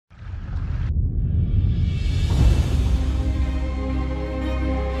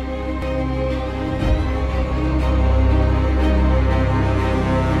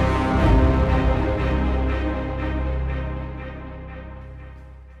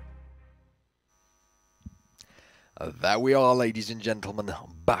There we are, ladies and gentlemen,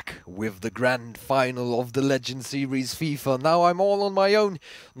 back with the grand final of the Legend Series FIFA. Now I'm all on my own,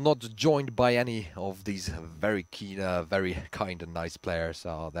 not joined by any of these very keen, very kind and nice players.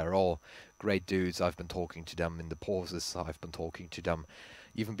 They're all great dudes. I've been talking to them in the pauses. I've been talking to them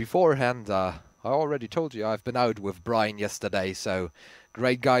even beforehand. I already told you I've been out with Bryan yesterday, so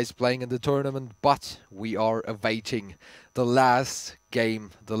great guys playing in the tournament, but we are awaiting the last game,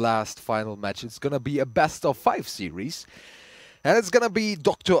 the last final match. It's gonna be a best-of-5 series, and it's gonna be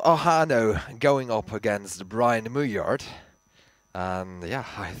Dr.Erhano going up against Bryan Moeyaert. And yeah,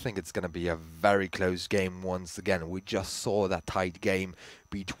 I think it's gonna be a very close game once again. We just saw that tight game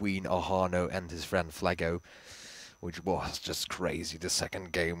between Erhano and his friend Flego, which was just crazy. The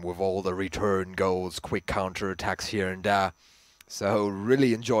second game with all the return goals, quick counter-attacks here and there. So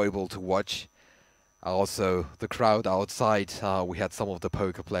really enjoyable to watch. Also, the crowd outside, we had some of the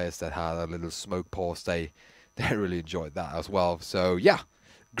poker players that had a little smoke pause. They really enjoyed that as well. So yeah,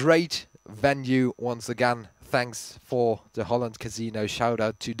 great venue once again. Thanks for the Holland Casino. Shout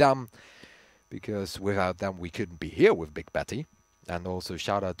out to them, because without them we couldn't be here with Big Betty. And also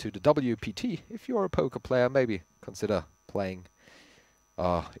shout out to the WPT. If you're a poker player, maybe consider playing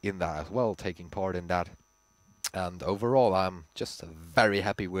in that as well, taking part in that. And overall, I'm just very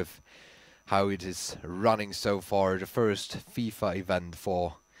happy with how it is running so far. The first FIFA event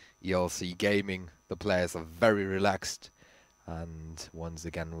for ELC Gaming. The players are very relaxed. And once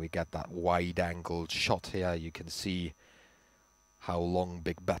again, we get that wide-angled shot here. You can see how long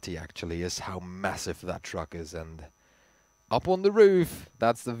Big Betty actually is, how massive that truck is. And up on the roof,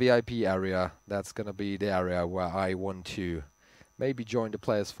 that's the VIP area. That's going to be the area where I want to maybe join the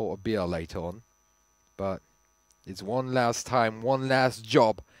players for a beer later on. But it's one last time, one last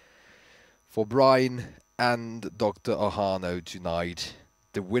job for Bryan and Dr.Erhano tonight.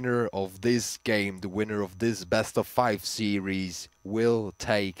 The winner of this game, the winner of this best-of-5 series, will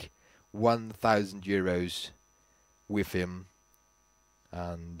take 1,000 euros with him.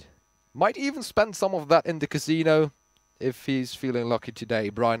 And might even spend some of that in the casino if he's feeling lucky today.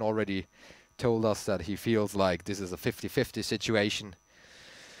 Bryan already told us that he feels like this is a 50-50 situation.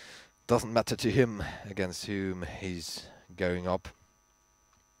 Doesn't matter to him against whom he's going up.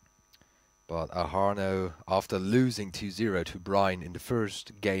 But Erhano, after losing 2-0 to Bryan in the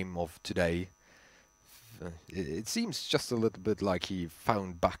first game of today, it seems just a little bit like he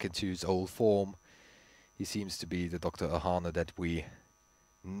found back into his old form. He seems to be the Dr.Erhano that we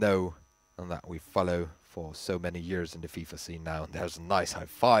know and that we follow for so many years in the FIFA scene now. And there's a nice high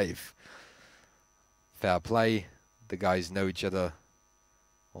five. Fair play. The guys know each other.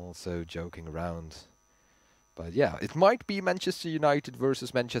 Also joking around. But yeah, it might be Manchester United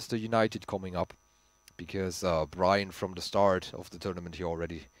versus Manchester United coming up, because Bryan, from the start of the tournament, he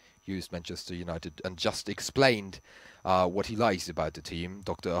already used Manchester United and just explained what he likes about the team.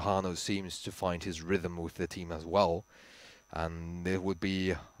 Dr.Erhano seems to find his rhythm with the team as well, and it would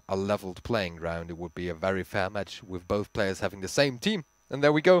be a leveled playing ground. It would be a very fair match with both players having the same team. And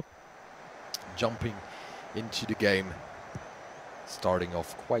there we go, jumping into the game. Starting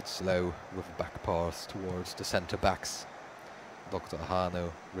off quite slow with a back pass towards the centre-backs.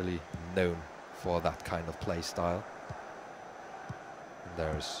 Dr.Erhano really known for that kind of play style. And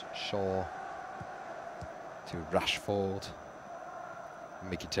there's Shaw to Rashford,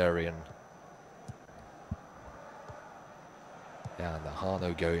 Mkhitaryan. And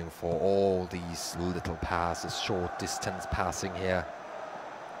Erhano going for all these little passes, short distance passing here.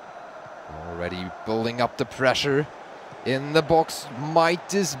 Already building up the pressure. In the box, might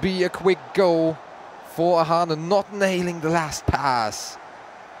this be a quick goal for Erhano? Not nailing the last pass.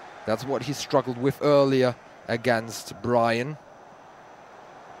 That's what he struggled with earlier against Bryan.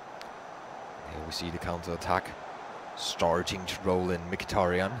 Here we see the counter-attack starting to roll in.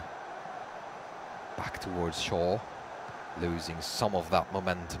 Mkhitaryan back towards Shaw, losing some of that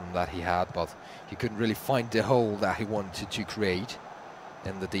momentum that he had, but he couldn't really find the hole that he wanted to create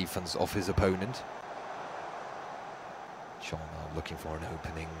in the defense of his opponent. Shaw now looking for an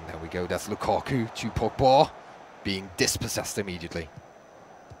opening. There we go. That's Lukaku to Pogba, being dispossessed immediately.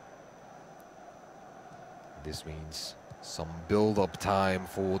 This means some build-up time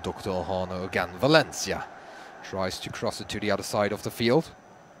for Dr.Erhano again. Valencia tries to cross it to the other side of the field.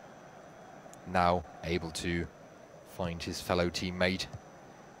 Now able to find his fellow teammate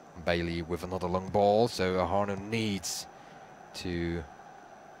Bailey with another long ball. So Erhano needs to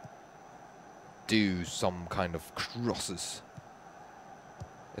do some kind of crosses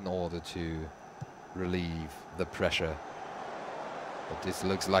in order to relieve the pressure. But this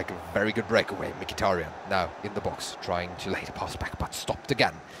looks like a very good breakaway. Mkhitaryan now in the box, trying to lay the pass back, but stopped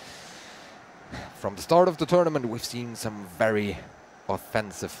again. from the start of the tournament, we've seen some very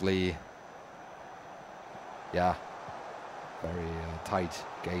offensively, very tight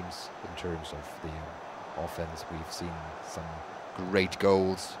games in terms of the offense. We've seen some great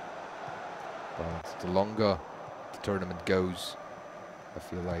goals, but the longer the tournament goes, I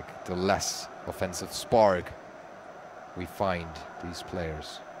feel like the less offensive spark we find these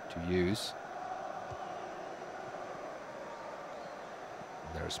players to use.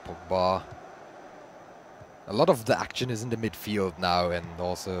 There's Pogba. A lot of the action is in the midfield now, and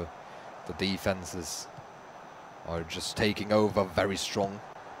also the defenses are just taking over very strong.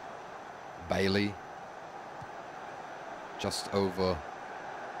 Bailey just over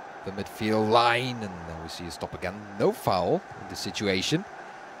the midfield line, and then we see a stop again. No foul in this situation.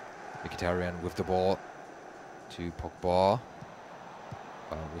 Mkhitaryan with the ball to Pogba.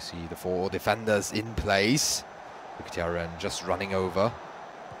 We see the 4 defenders in place. Mkhitaryan just running over.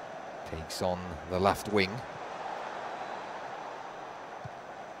 Takes on the left wing.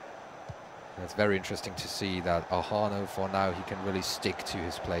 And it's very interesting to see that Erhano, for now, he can really stick to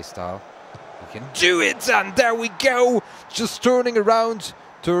his play style. He can do it, and there we go! Just turning around,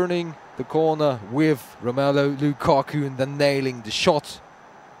 turning the corner with Romelu Lukaku and then nailing the shot.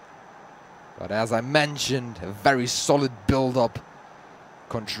 But as I mentioned, a very solid build-up,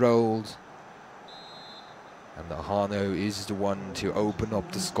 controlled. And Erhano is the one to open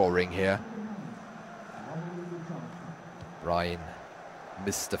up the scoring here. Bryan,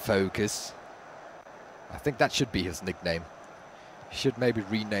 Mr. Focus. I think that should be his nickname. He should maybe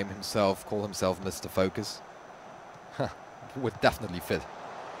rename himself, call himself Mr. Focus. Huh, would definitely fit.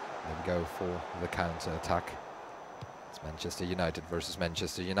 Then go for the counter-attack. It's Manchester United versus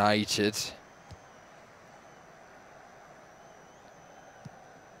Manchester United.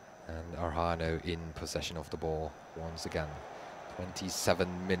 And Erhano in possession of the ball once again.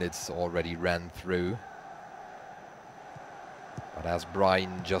 27 minutes already ran through. But as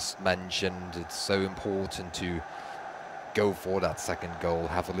Bryan just mentioned, it's so important to go for that second goal,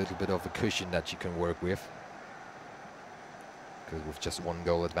 have a little bit of a cushion that you can work with. Because with just 1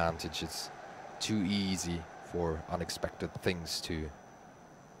 goal advantage, it's too easy for unexpected things to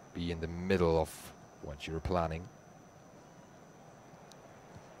be in the middle of what you're planning.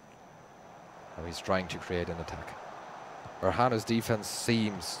 Now he's trying to create an attack. Erhano's defense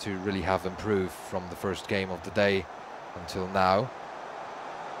seems to really have improved from the first game of the day until now.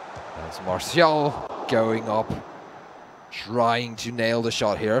 There's Martial going up, trying to nail the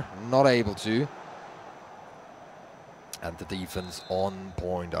shot here, not able to. And the defense on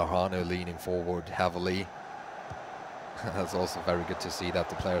point. Erhano leaning forward heavily. That's also very good to see that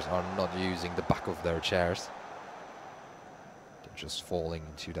the players are not using the back of their chairs. They're just falling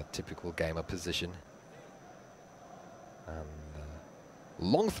into that typical gamer position. And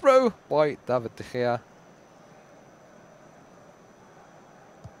long throw by David De Gea.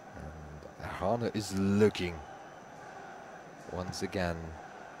 And Erhano is looking once again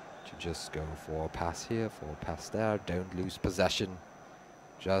to just go for a pass here, for a pass there. Don't lose possession.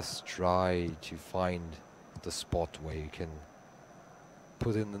 Just try to find the spot where you can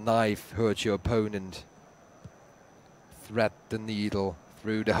put in the knife, hurt your opponent, thread the needle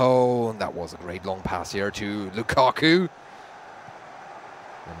through the hole. And that was a great long pass here to Lukaku.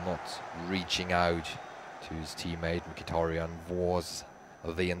 And not reaching out to his teammate. Mkhitaryan was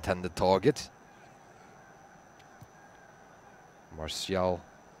the intended target. Martial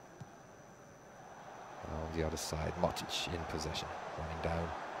on the other side. Matic in possession, running down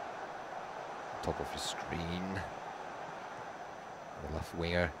top of the screen. The left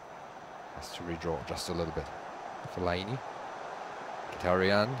winger has to redraw just a little bit. Fellaini,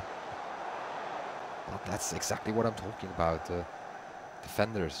 Mkhitaryan. Well, that's exactly what I'm talking about. The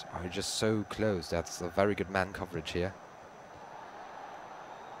defenders are just so close. That's a very good man coverage here.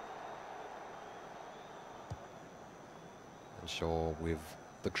 And Shaw with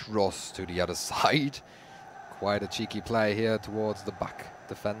the cross to the other side. Quite a cheeky play here towards the back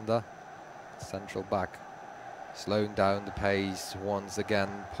defender. Central back. Slowing down the pace once again.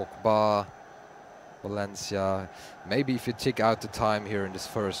 Pogba, Valencia. Maybe if you take out the time here in this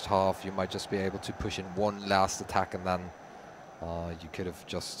first half, you might just be able to push in one last attack, and then you could have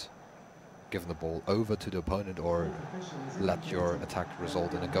just given the ball over to the opponent or let your attack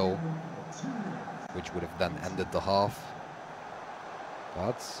result in a goal, which would have then ended the half.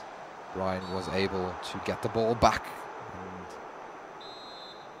 But Bryan was able to get the ball back. And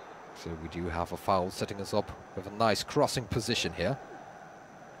so we do have a foul setting us up with a nice crossing position here.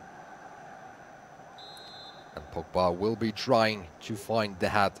 And Pogba will be trying to find the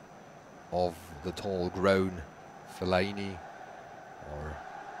head of the tall grown Fellaini, or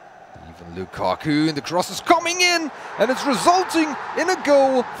Even Lukaku, and the cross is coming in, and it's resulting in a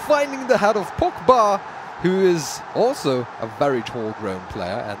goal, finding the head of Pogba, who is also a very tall grown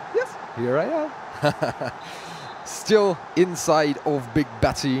player. And yes, here I am. Still inside of Big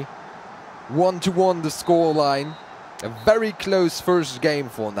Betty. 1-1 the scoreline. A very close first game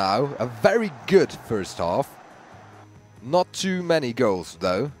for now. A very good first half. Not too many goals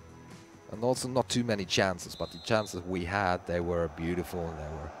though. And also not too many chances. But the chances we had, they were beautiful and they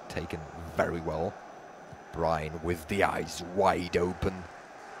were taken very well. Bryan with the eyes wide open.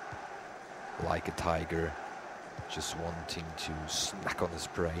 Like a tiger. Just wanting to snack on his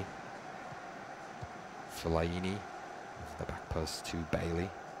prey. Fellaini with the back pass to Bailey.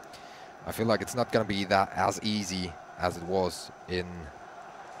 I feel like it's not going to be that as easy as it was in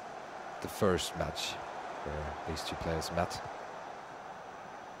the first match where these two players met.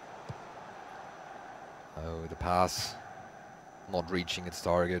 Oh, the pass not reaching its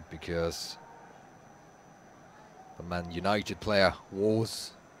target because the Man United player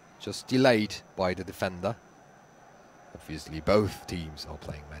was just delayed by the defender. Obviously both teams are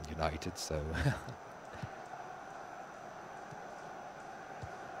playing Man United, so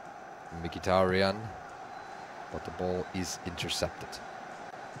Mkhitaryan, but the ball is intercepted.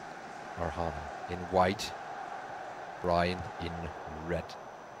 Erhano in white, Bryan in red.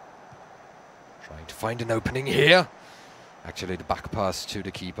 Trying to find an opening here. Actually the back pass to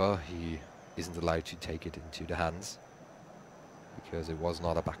the keeper, he isn't allowed to take it into the hands because it was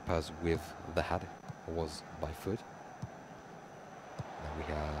not a back pass with the head, it was by foot. Then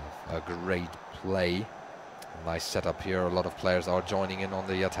we have a great play. Nice setup here. A lot of players are joining in on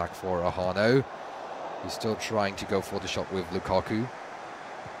the attack for Erhano. He's still trying to go for the shot with Lukaku.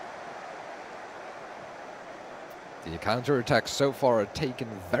 The counter-attacks so far are taken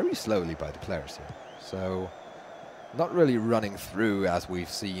very slowly by the players here. So, not really running through as we've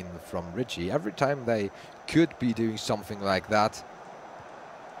seen from Richie. Every time they could be doing something like that,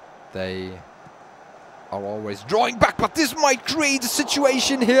 they are always drawing back. But this might create a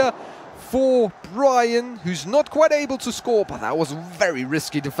situation here for Bryan, who's not quite able to score, but that was very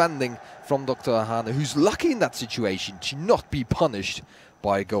risky defending from Dr.Erhano, who's lucky in that situation to not be punished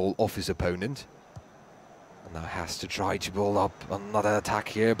by a goal of his opponent. And now has to try to build up another attack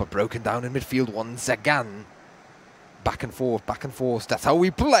here, but broken down in midfield once again. Back and forth, that's how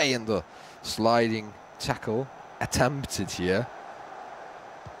we play, in the sliding tackle attempted here.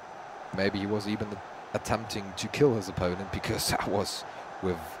 Maybe he was even attempting to kill his opponent, because that was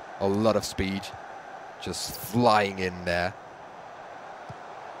with a lot of speed, just flying in there.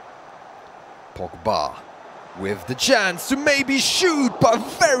 Pogba with the chance to maybe shoot, but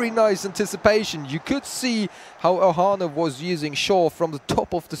very nice anticipation. You could see how Erhano was using Shaw from the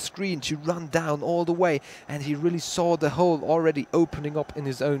top of the screen to run down all the way, and he really saw the hole already opening up in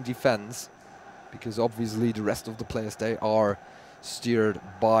his own defense, because obviously the rest of the players, they are steered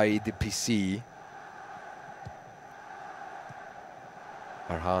by the PC.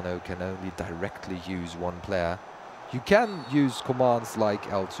 Erhano can only directly use one player. You can use commands like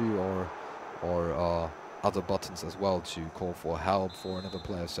L2 or other buttons as well to call for help for another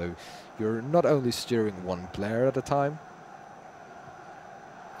player. So you're not only steering one player at a time,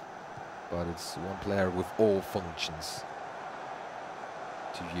 but it's one player with all functions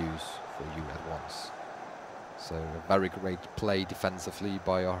to use for you at once. So a very great play defensively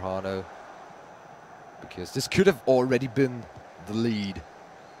by Erhano, because this could have already been the lead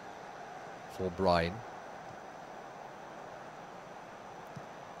for Bryan.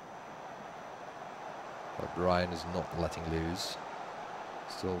 But Bryan is not letting loose.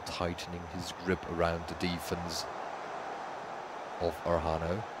 Still tightening his grip around the defense of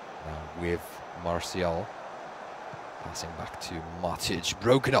Erhano. Now with Martial. Passing back to Matic.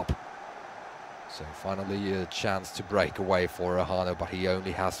 Broken up. So finally a chance to break away for Erhano, but he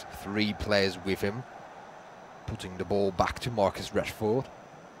only has 3 players with him. Putting the ball back to Marcus Rashford.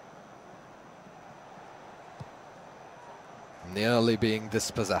 Nearly being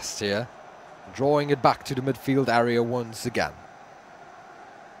dispossessed here. Drawing it back to the midfield area once again.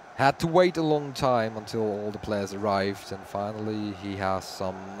 Had to wait a long time until all the players arrived, and finally he has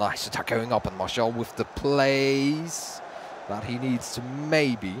some nice attack going up, and Martial with the plays that he needs to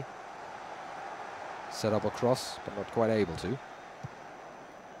maybe set up a cross, but not quite able to.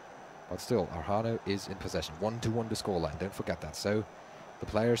 But still, Erhano is in possession. 1-1 the scoreline, don't forget that. So the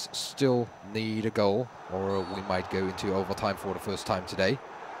players still need a goal, or we might go into overtime for the first time today.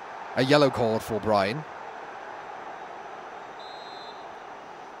 A yellow card for Bryan.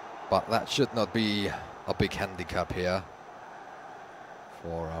 But that should not be a big handicap here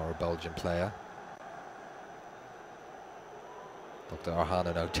for our Belgian player.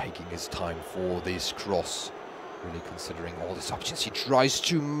 Dr.Erhano now taking his time for this cross. Really considering all these options. He tries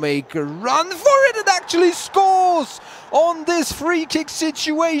to make a run for it and actually scores on this free kick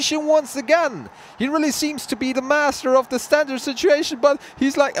situation once again. He really seems to be the master of the standard situation, but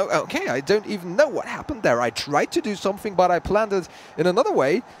he's like, oh, okay, I don't even know what happened there. I tried to do something, but I planned it in another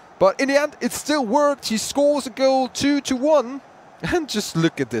way. But in the end, it still worked. He scores a goal 2-1. And just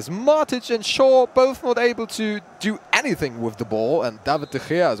look at this. Matic and Shaw both not able to do anything with the ball. And David De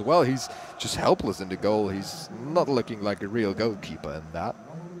Gea as well. He's just helpless in the goal. He's not looking like a real goalkeeper in that.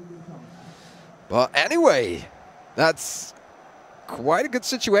 But anyway, that's quite a good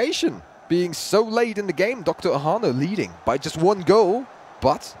situation. Being so late in the game, Dr.Erhano leading by just 1 goal.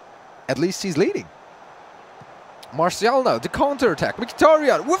 But at least he's leading. Martial now, the counter-attack.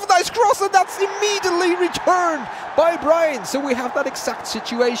 Mkhitaryan with a nice cross, and that's immediately returned by Bryan. So we have that exact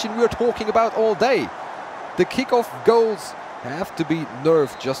situation we were talking about all day. The kickoff goals have to be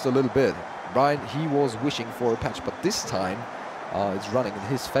nerfed just a little bit. Bryan, he was wishing for a patch, but this time it's running in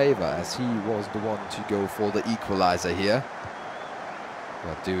his favor as he was the one to go for the equalizer here.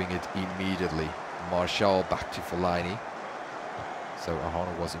 But doing it immediately. Martial back to Fellaini. So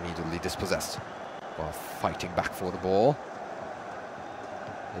Erhano was immediately dispossessed. While fighting back for the ball.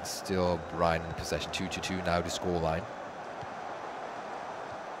 It's still Bryan in possession. 2-2 now the scoreline.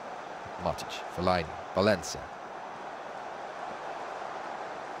 Matic, Fellaini, Valencia.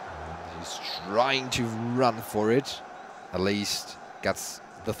 And he's trying to run for it. At least gets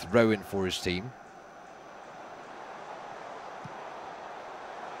the throw in for his team.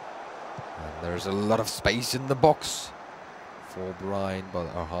 And there's a lot of space in the box for Bryan, but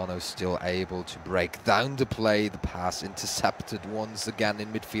Erhano still able to break down the play. The pass intercepted once again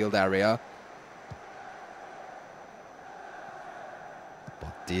in midfield area.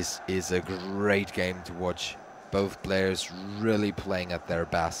 But this is a great game to watch. Both players really playing at their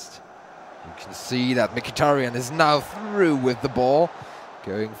best. You can see that Mkhitaryan is now through with the ball.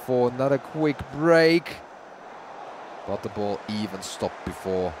 Going for another quick break. But the ball even stopped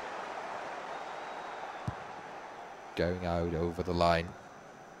before going out over the line.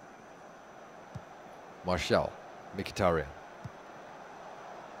 Martial, Mkhitaryan.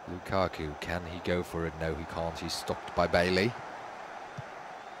 Lukaku, can he go for it? No, he can't. He's stopped by Bailey.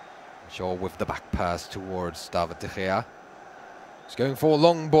 Shaw with the back pass towards David De Gea. He's going for a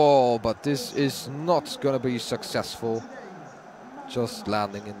long ball, but this is not going to be successful. Just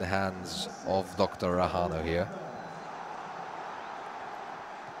landing in the hands of Dr.Erhano here.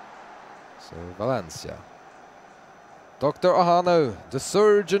 So Valencia. Dr.Erhano, the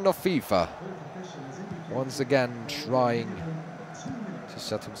surgeon of FIFA, once again trying to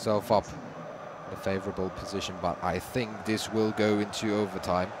set himself up in a favorable position, but I think this will go into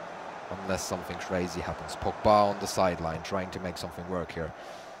overtime unless something crazy happens. Pogba on the sideline trying to make something work here.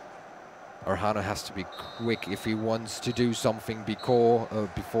 Erhano has to be quick if he wants to do something before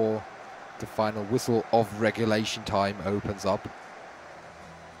the final whistle of regulation time opens up.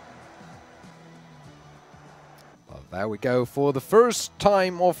 Well, there we go. For the first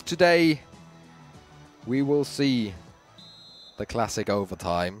time of today, we will see the classic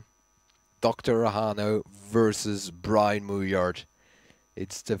overtime. Dr.Erhano versus Bryan Moeyaert.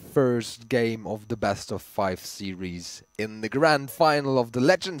 It's the first game of the best of 5 series in the grand final of the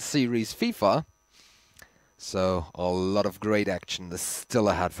Legends series FIFA. So a lot of great action is still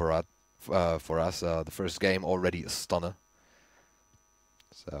ahead for us. The first game already a stunner.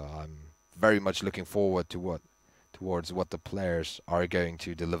 So I'm very much looking forward to towards what the players are going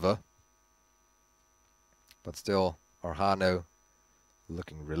to deliver. But still, Erhano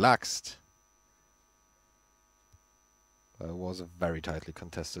looking relaxed. It was a very tightly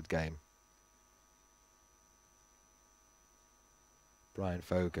contested game. Bryan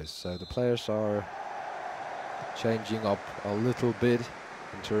focus. So the players are changing up a little bit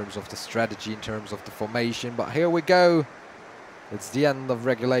in terms of the strategy, in terms of the formation. But here we go. It's the end of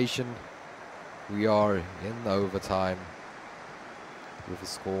regulation. We are in overtime with a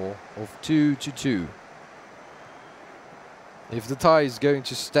score of 2-2. If the tie is going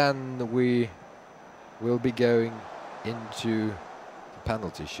to stand, we will be going into the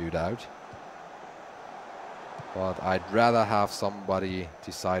penalty shootout. But I'd rather have somebody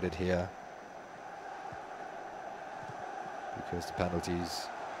decided here, because the penalties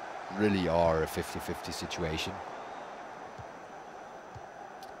really are a 50-50 situation.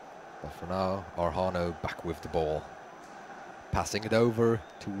 But for now, Erhano back with the ball. Passing it over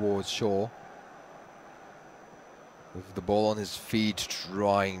towards Shaw. With the ball on his feet,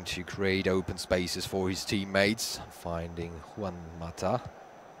 trying to create open spaces for his teammates. Finding Juan Mata.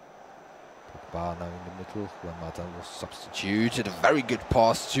 Pogba now in the middle. Juan Mata was substituted. A very good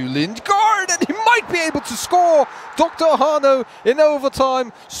pass to Lindgaard, and he might be able to score. Dr.Erhano in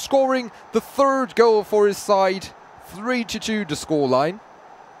overtime, scoring the third goal for his side. 3-2 the scoreline.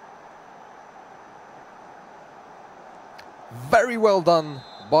 Very well done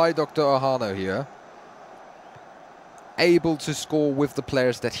by Dr.Erhano here. Able to score with the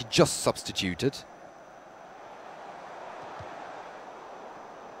players that he just substituted.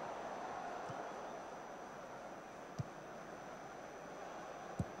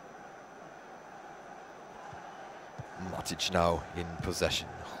 Matic now in possession.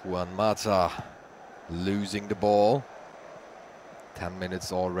 Juan Mata losing the ball. 10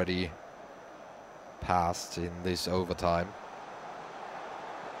 minutes already passed in this overtime.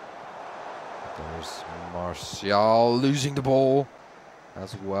 There's Martial losing the ball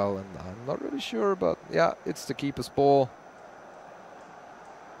as well, and I'm not really sure about, yeah, it's the keeper's ball.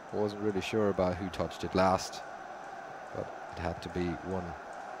 Wasn't really sure about who touched it last, but it had to be one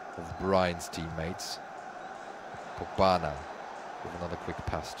of Bryan's teammates. Pogba now with another quick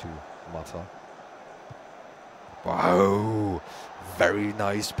pass to Mata. Wow, very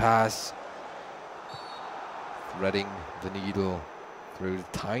nice pass. Threading the needle through the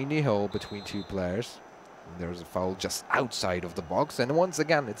tiny hole between two players. And there's a foul just outside of the box. And once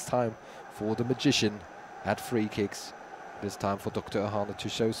again, it's time for the magician at free kicks. This time for Dr.Erhano to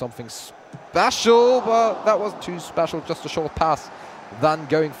show something special, but that wasn't too special, just a short pass. Then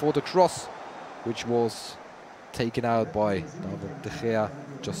going for the cross, which was taken out by David De Gea,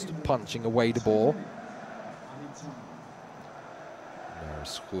 just punching away the ball.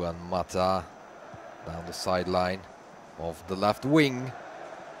 There's Juan Mata down the sideline of the left wing.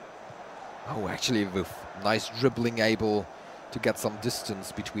 Oh, actually with nice dribbling, able to get some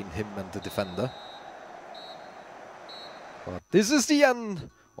distance between him and the defender. But this is the end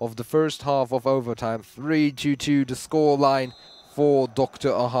of the first half of overtime. 3-2 the scoreline for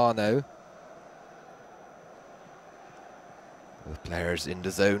Dr.Erhano. The players in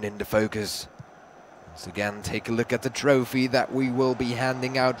the zone, in the focus. Once again, take a look at the trophy that we will be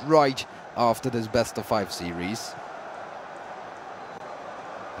handing out right after this best-of-5 series.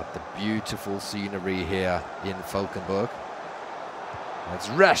 At the beautiful scenery here in Valkenburg. It's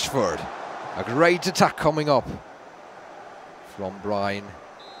Rashford. A great attack coming up from Bryan.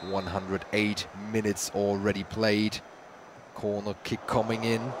 108 minutes already played. Corner kick coming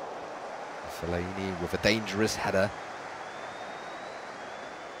in. Fellaini with a dangerous header.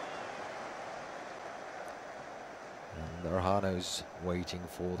 And Erhano's waiting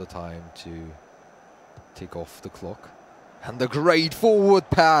for the time to tick off the clock. And the great forward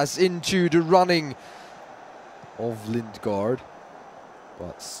pass into the running of Lindgaard.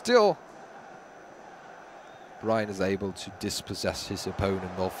 But still, Bryan is able to dispossess his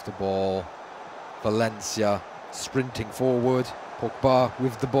opponent off the ball. Valencia sprinting forward. Pogba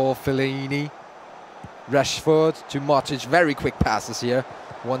with the ball. Fellaini. Rashford to Matic. Very quick passes here.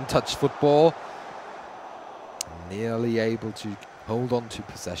 One-touch football. Nearly able to hold on to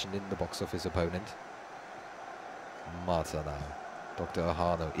possession in the box of his opponent. Mata now.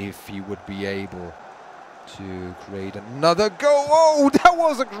 Dr.Erhano, if he would be able to create another goal. Oh, that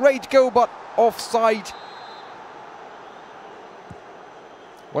was a great goal, but offside.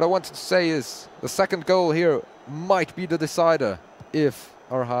 What I wanted to say is the second goal here might be the decider if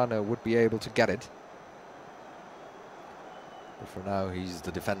Erhano would be able to get it. But for now, he's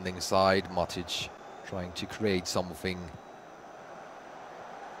the defending side. Matic trying to create something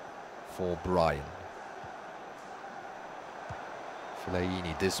for Bryan.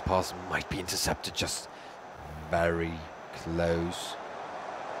 Fellaini, this pass might be intercepted, just very close.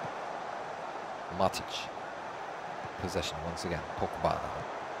 Matic, possession once again. Pogba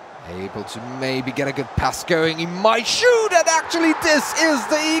now, able to maybe get a good pass going. He might shoot, and actually this is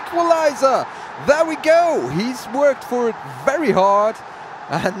the equalizer. There we go. He's worked for it very hard,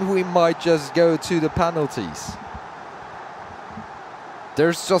 and we might just go to the penalties.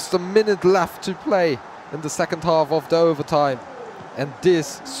 There's just a minute left to play in the second half of the overtime. And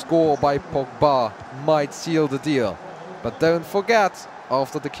this score by Pogba might seal the deal. But don't forget,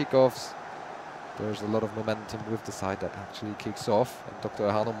 after the kickoffs, there's a lot of momentum with the side that actually kicks off. And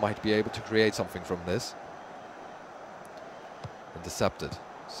Dr.Erhano might be able to create something from this. Intercepted.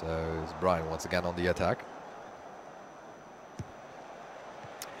 So it's Bryan once again on the attack.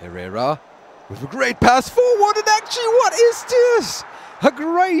 Herrera with a great pass forward, and actually what is this? A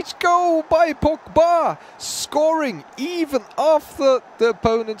great goal by Pogba, scoring even after the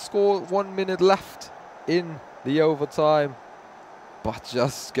opponent scored 1 minute left in the overtime. But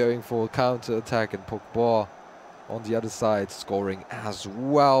just going for a counter-attack, and Pogba on the other side scoring as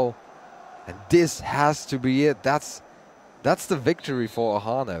well. And this has to be it. That's the victory for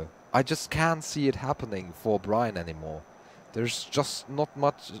Erhano. I just can't see it happening for Bryan anymore. There's just not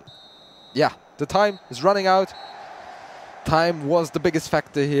much. Yeah, the time is running out. Time was the biggest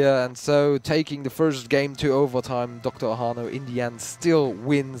factor here, and so taking the first game to overtime, Dr.Erhano in the end still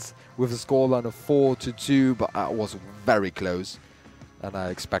wins with a scoreline of 4-2, but that was very close. And I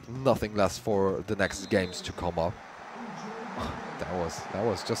expect nothing less for the next games to come up. That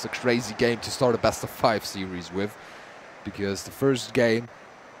was just a crazy game to start a best-of-5 series with, because the first game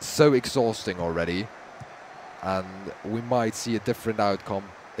so exhausting already, and we might see a different outcome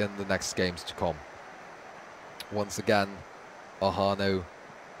in the next games to come. Once again, Erhano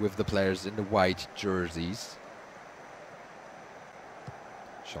with the players in the white jerseys.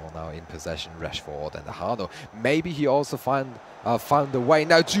 Shaw now in possession, Rashford and Erhano. Maybe he also found a way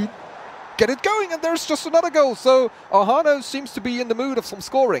now to get it going, and there's just another goal. So Erhano seems to be in the mood of some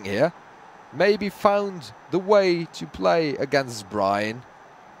scoring here. Maybe found the way to play against Bryan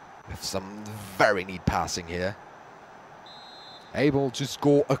with some very neat passing here. Able to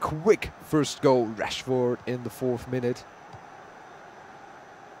score a quick first goal, Rashford in the 4th minute.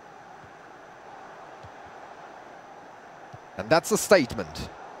 And that's a statement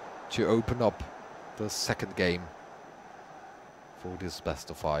to open up the second game for this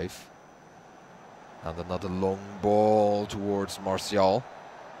best-of-5. And another long ball towards Martial,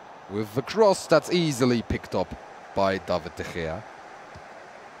 with a cross that's easily picked up by David De Gea.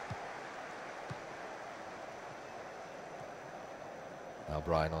 Now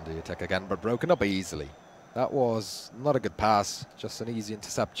Bryan on the attack again, but broken up easily. That was not a good pass, just an easy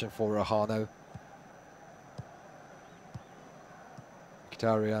interception for Erhano.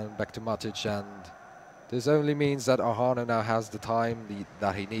 Mkhitaryan back to Matic, and this only means that Erhano now has the time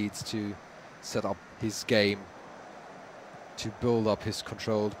that he needs to set up his game, to build up his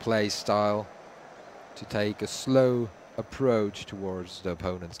controlled play style, to take a slow approach towards the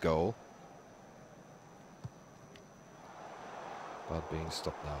opponent's goal. But being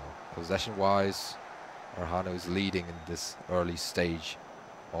stopped now. Possession-wise, Erhano is leading in this early stage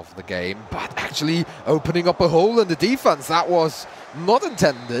of the game, but actually opening up a hole in the defense. That was not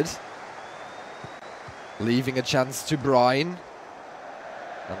intended. Leaving a chance to Bryan.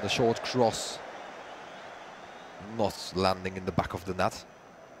 And the short cross not landing in the back of the net.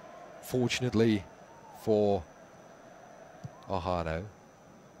 Fortunately for Erhano.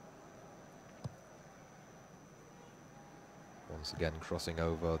 Once again crossing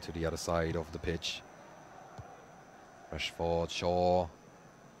over to the other side of the pitch. Rashford, Shaw.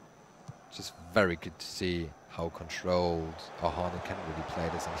 Just very good to see how controlled Erhano can really play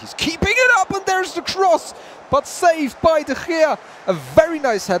this. And he's keeping it up, and there's the cross! But saved by De Gea. A very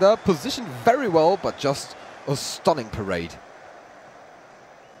nice header, positioned very well, but just a stunning parade.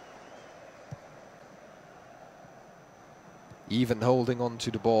 Even holding on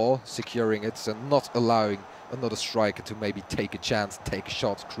to the ball, securing it, and not allowing another striker to maybe take a chance, take a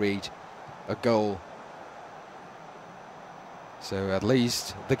shot, create a goal. So at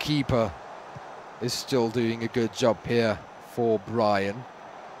least the keeper is still doing a good job here for Bryan.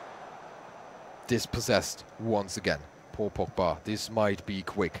 Dispossessed once again. Poor Pogba. This might be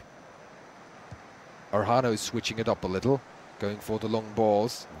quick. Erhano is switching it up a little, going for the long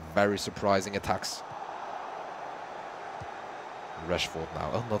balls. Very surprising attacks. Rashford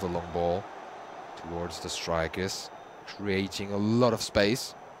now, another long ball towards the strikers, creating a lot of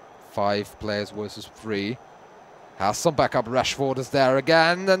space. 5 players versus 3. Has some backup. Rashford is there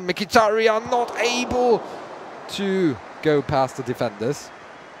again, and Mkhitaryan not able to go past the defenders.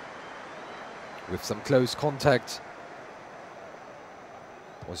 With some close contact,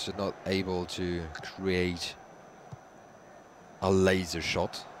 was not able to create a laser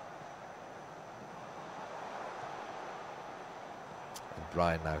shot. And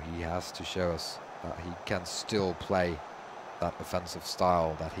Bryan now, he has to show us that he can still play that offensive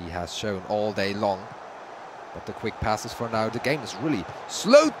style that he has shown all day long. But the quick passes for now, the game is really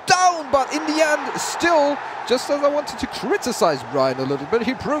slowed down, but in the end, still, just as I wanted to criticize Bryan a little bit,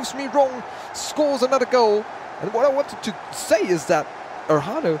 he proves me wrong, scores another goal. And what I wanted to say is that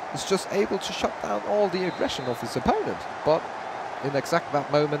Erhano is just able to shut down all the aggression of his opponent. But in exact that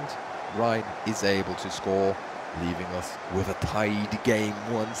moment, Bryan is able to score, leaving us with a tied game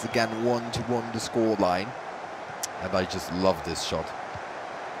once again, 1-1 the scoreline. And I just love this shot,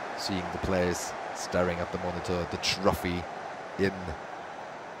 seeing the players staring at the monitor, the trophy in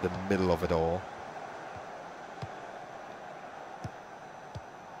the middle of it all.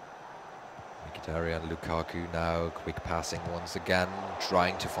 Mkhitaryan, Lukaku now, quick passing once again,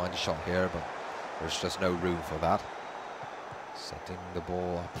 trying to find a shot here, but there's just no room for that. Setting the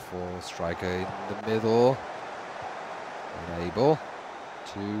ball up for striker in the middle. Unable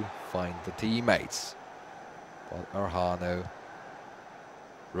to find the teammates. But Erhano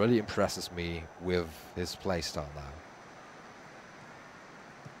really impresses me with his playstyle now.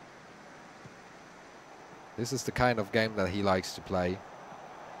 This is the kind of game that he likes to play.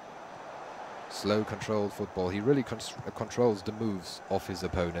 Slow, controlled football. He really controls the moves of his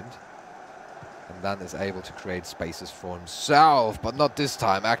opponent. And then is able to create spaces for himself. But not this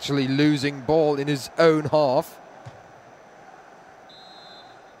time. Actually losing ball in his own half.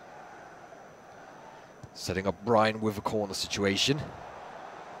 Setting up Bryan with a corner situation.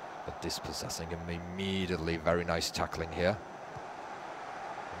 But dispossessing him immediately. Very nice tackling here.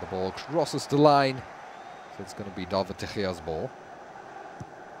 And the ball crosses the line. So it's going to be David De Gea's ball.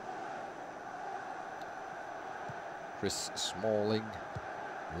 Chris Smalling.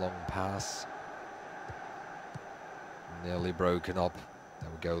 Long pass. Nearly broken up. There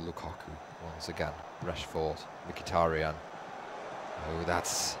we go, Lukaku once again. Rashford, Mkhitaryan. Oh,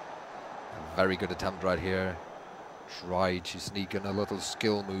 that's a very good attempt right here. Try to sneak in a little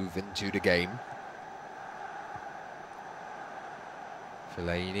skill move into the game.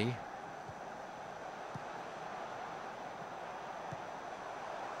 Fellaini.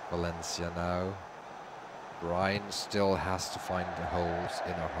 Valencia now. Bryan still has to find the holes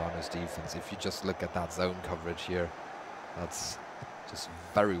in Erhano's defense. If you just look at that zone coverage here, that's just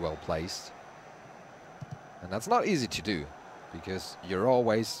very well placed. And that's not easy to do, because you're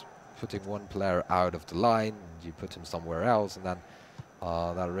always putting one player out of the line, you put him somewhere else, and then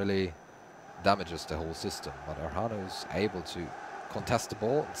that really damages the whole system. But Erhano is able to contest the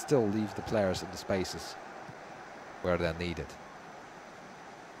ball and still leave the players in the spaces where they're needed.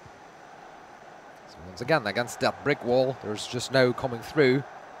 So once again, against that brick wall, there's just no coming through.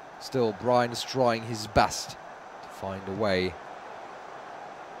 Still, Bryan is trying his best to find a way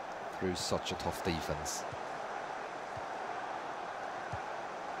through such a tough defense.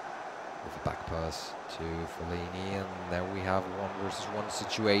 With a back pass to Fellaini, and there we have a 1-versus-1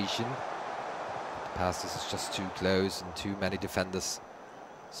 situation. The pass is just too close and too many defenders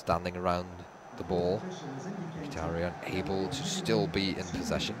standing around the ball. Mkhitaryan able to still be in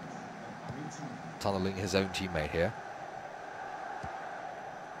possession, tunneling his own teammate here.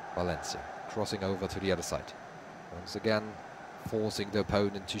 Valencia crossing over to the other side. Once again, forcing the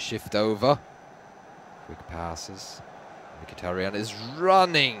opponent to shift over. Quick passes. Mkhitaryan is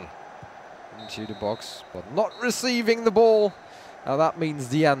running into the box, but not receiving the ball. Now that means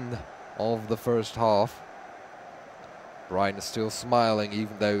the end of the first half. Bryan is still smiling,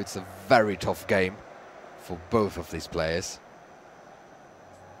 even though it's a very tough game for both of these players.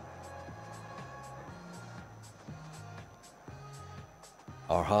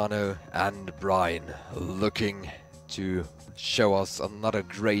 Erhano and Bryan looking to show us another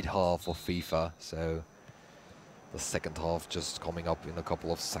great half of FIFA. So the second half just coming up in a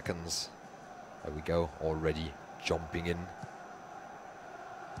couple of seconds. There we go, already jumping in.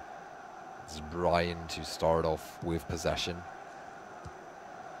 It's Bryan to start off with possession.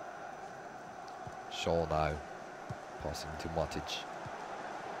 Shaw now passing to Matic.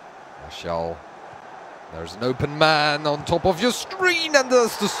 Martial. There's an open man on top of your screen, and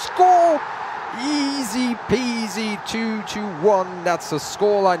there's the score. Easy peasy, 2-1. That's a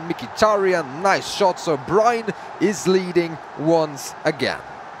scoreline. Mkhitaryan, nice shot. So Bryan is leading once again.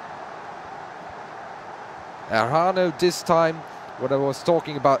 Erhano this time, what I was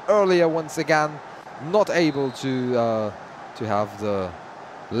talking about earlier, once again, not able to have the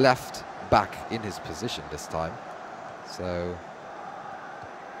left back in his position this time. So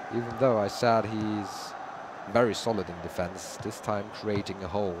even though I said he's very solid in defense, this time creating a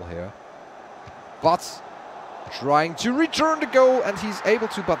hole here. But trying to return the goal, and he's able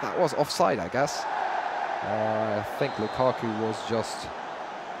to, but that was offside, I guess. I think Lukaku was just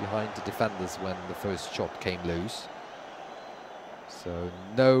behind the defenders when the first shot came loose. So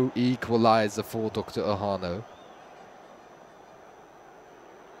no equalizer for Dr.Erhano.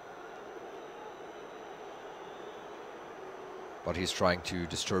 But he's trying to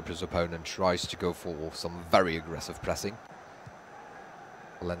disturb his opponent, tries to go for some very aggressive pressing.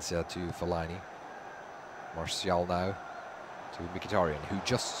 Valencia to Fellaini. Martial now to Mkhitaryan, who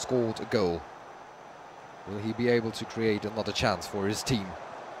just scored a goal. Will he be able to create another chance for his team?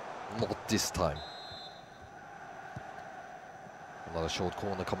 Not this time. Another short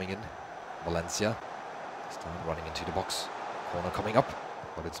corner coming in. Valencia. This time running into the box. Corner coming up,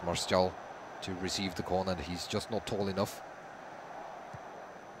 but it's Martial to receive the corner, and he's just not tall enough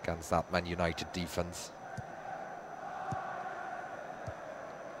against that Man United defense.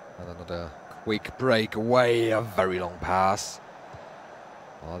 And another quick break away, a very long pass.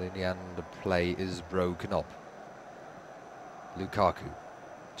 But in the end, the play is broken up. Lukaku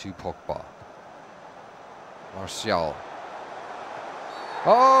to Pogba. Martial.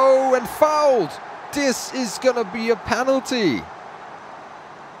 Oh, and fouled! This is gonna be a penalty.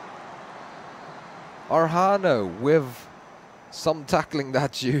 Erhano with some tackling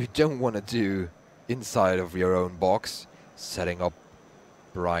that you don't want to do inside of your own box. Setting up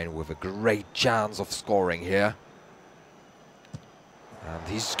Bryan with a great chance of scoring here. And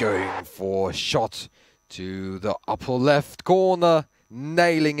he's going for a shot to the upper left corner.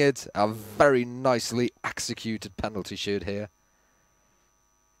 Nailing it. A very nicely executed penalty shoot here.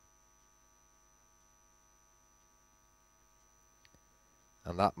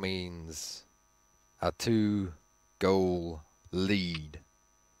 And that means a 2-goal lead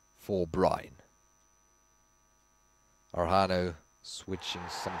for Bryan. Erhano switching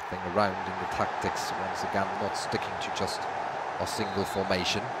something around in the tactics once again, not sticking to just a single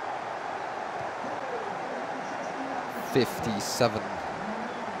formation. 57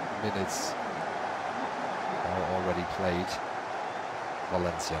 minutes are already played.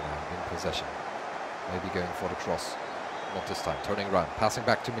 Valencia now in possession. Maybe going for the cross. Not this time. Turning around. Passing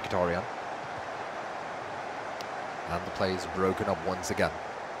back to Mkhitaryan. And the play is broken up once again.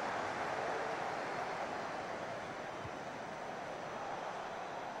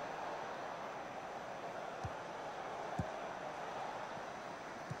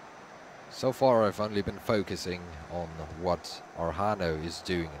 So far I've only been focusing on what Erhano is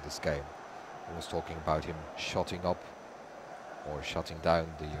doing in this game. I was talking about him shutting up or shutting down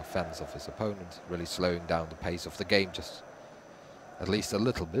the offense of his opponent, really slowing down the pace of the game just at least a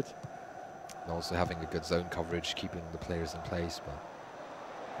little bit. And also having a good zone coverage, keeping the players in place.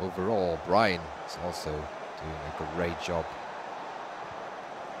 But overall, Bryan is also doing a great job.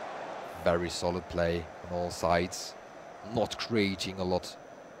 Very solid play on all sides, not creating a lot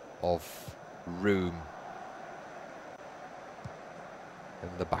of room in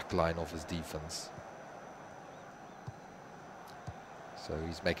the back line of his defense. So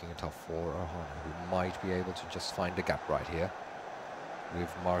he's making it tough for Erhano, who might be able to just find a gap right here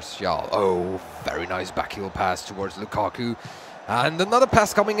with Martial. Oh, very nice backheel pass towards Lukaku. And another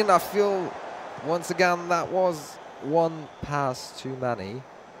pass coming in. I feel, once again, that was one pass too many.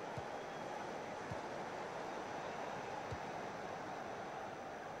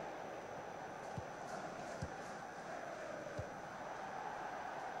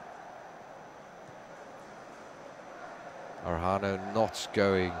 Erhano not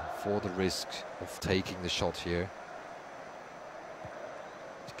going for the risk of taking the shot here.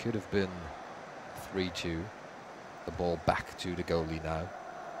 It could have been 3-2. The ball back to the goalie now.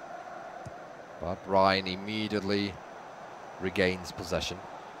 But Bryan immediately regains possession.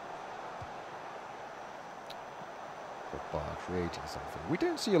 Pogba creating something. We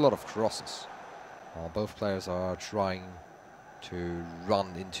don't see a lot of crosses. Both players are trying to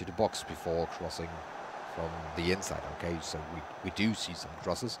run into the box before crossing from the inside. Okay, so we do see some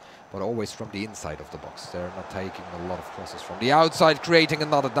crosses, but always from the inside of the box. They're not taking a lot of crosses from the outside, creating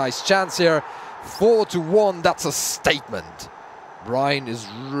another nice chance here. 4-1, that's a statement. Bryan is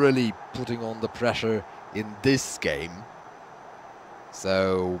really putting on the pressure in this game.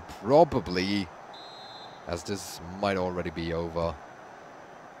 So probably, as this might already be over,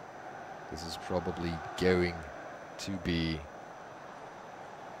 this is probably going to be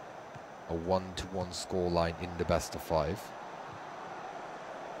a 1-1 scoreline in the best of 5.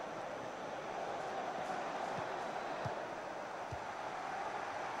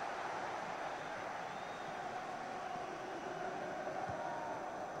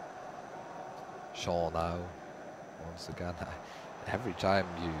 Shaw now, once again. Every time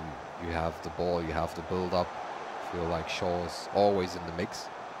you have the ball, you have to build up. I feel like Shaw is always in the mix.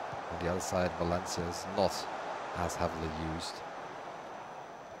 On the other side, Valencia is not as heavily used.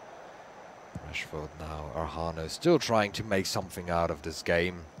 Rashford now, Erhano still trying to make something out of this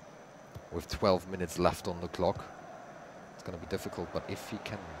game with 12 minutes left on the clock. It's going to be difficult, but if he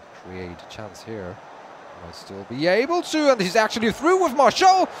can create a chance here, he might still be able to, and he's actually through with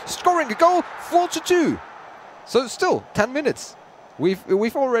Martial, scoring a goal, 4-2. So still 10 minutes.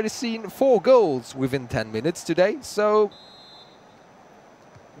 We've already seen 4 goals within 10 minutes today, so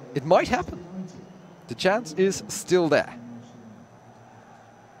it might happen. The chance is still there.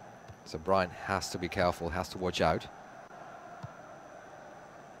 So Bryan has to be careful, has to watch out.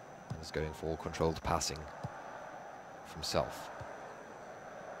 He's going for controlled passing of himself.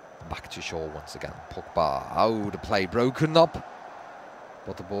 Back to Shaw once again. Pogba. Oh, the play broken up.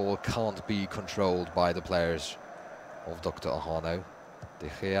 But the ball can't be controlled by the players of Dr.Erhano. De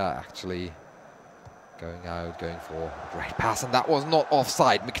Gea actually Going out, going for a great pass, and that was not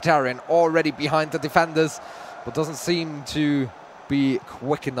offside. Mkhitaryan already behind the defenders, but doesn't seem to be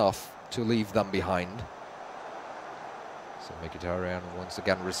quick enough to leave them behind. So Mkhitaryan once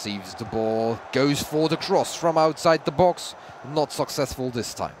again receives the ball, goes for the cross from outside the box, not successful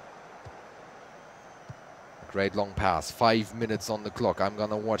this time. A great long pass, 5 minutes on the clock. I'm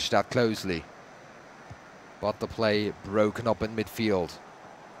gonna watch that closely. But the play broken up in midfield.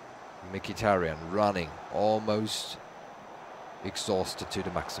 Mkhitaryan running, almost exhausted to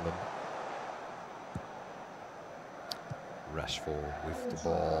the maximum. Rashford with the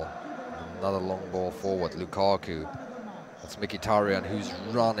ball. Another long ball forward, Lukaku. That's Mkhitaryan who's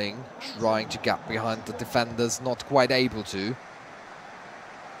running, trying to get behind the defenders, not quite able to.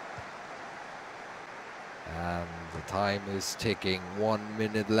 And the time is ticking, 1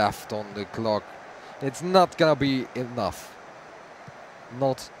 minute left on the clock. It's not gonna be enough.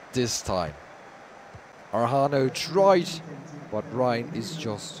 Not this time. Erhano tried, but Bryan is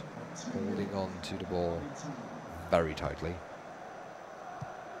just holding on to the ball very tightly.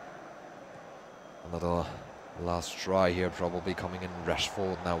 Another last try here, probably coming in.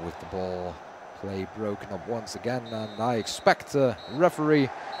 Rashford now with the ball. Play broken up once again, and I expect the referee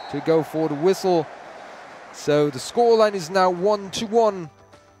to go for the whistle. So the scoreline is now 1-1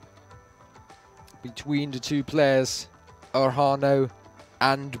 between the two players, Erhano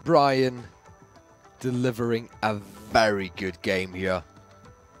and Bryan, delivering a very good game here.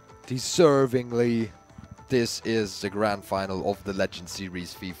 Deservingly, this is the grand final of the Legend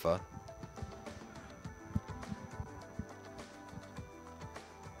Series FIFA.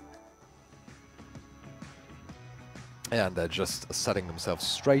 And they're just setting themselves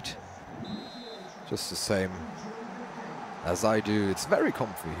straight, just the same as I do. It's very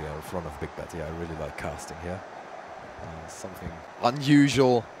comfy here in front of Big Betty. I really like casting here. Something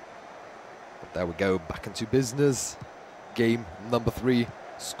unusual. But there we go, back into business. Game number 3.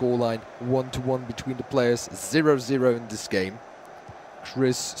 Scoreline 1-1 between the players. 0-0 in this game.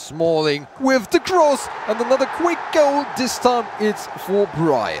 Chris Smalling with the cross. And another quick goal. This time it's for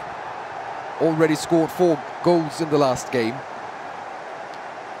Bryan. Already scored 4 goals in the last game.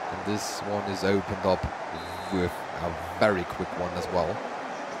 And this one is opened up with a very quick one as well.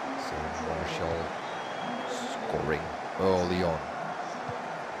 So Marshall scoring early on.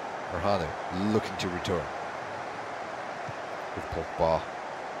 Erhano looking to return. With Pogba.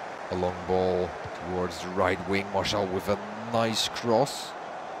 A long ball towards the right wing. Marshall with a nice cross.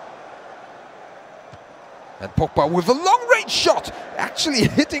 And Pogba with a long-range shot, actually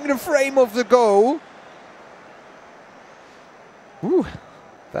hitting the frame of the goal. Ooh,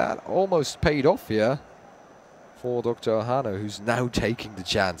 that almost paid off here for Dr.Erhano, who's now taking the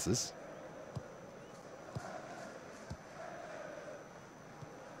chances.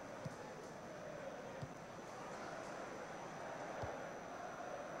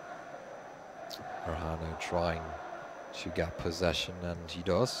 Erhano trying to get possession, and he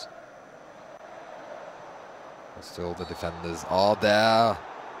does. Still the defenders are there,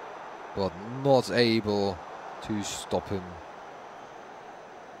 but not able to stop him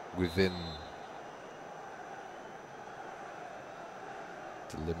within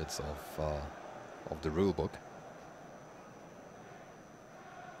the limits of the rule book.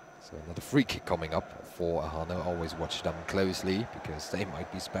 So another free kick coming up for Erhano. Always watch them closely because they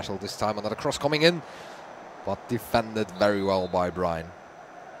might be special this time. Another cross coming in, but defended very well by Bryan.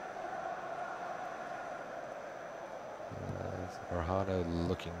 Erhano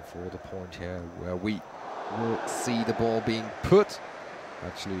looking for the point here where we will see the ball being put.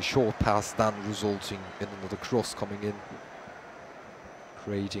 Actually a short pass then resulting in another cross coming in,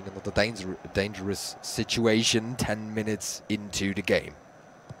 creating another dangerous situation 10 minutes into the game.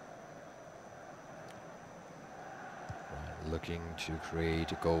 Looking to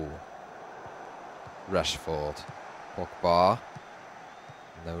create a goal. Rashford, Pogba,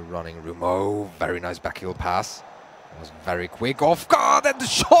 no running room. Oh, very nice backheel pass. That was very quick, off guard, and the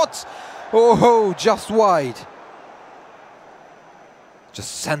shot! Oh, just wide.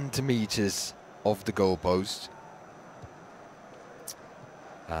 Just centimeters off the goalpost.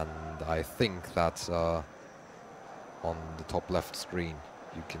 And I think that on the top left screen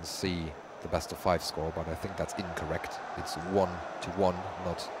you can see the best of 5 score, but I think that's incorrect. It's 1-1,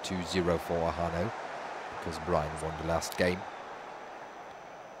 not 2-0 for Erhano, because Bryan won the last game.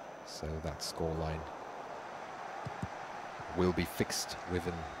 So that scoreline will be fixed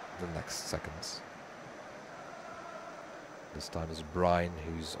within the next seconds. This time is Bryan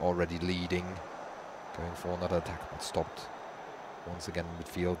who's already leading, going for another attack, but stopped. Once again in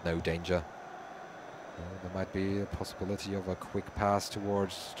midfield, no danger. There might be a possibility of a quick pass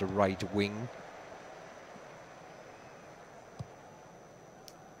towards the right wing.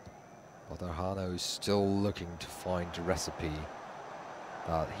 Erhano is still looking to find a recipe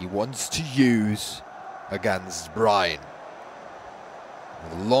that he wants to use against Bryan.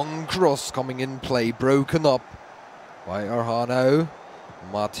 A long cross coming in play, broken up by Erhano.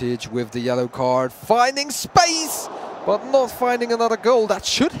 Matic with the yellow card, finding space, but not finding another goal. That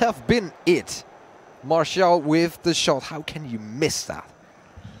should have been it. Martial with the shot. How can you miss that?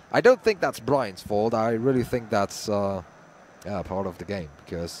 I don't think that's Bryan's fault. I really think that's part of the game,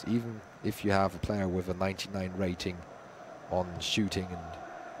 because even if you have a player with a 99 rating on shooting and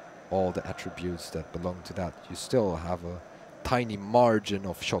all the attributes that belong to that, you still have a tiny margin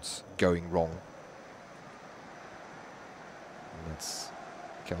of shots going wrong. And that's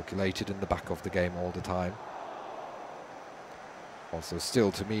calculated in the back of the game all the time. Also,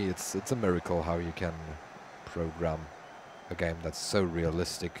 still, to me, it's a miracle how you can program a game that's so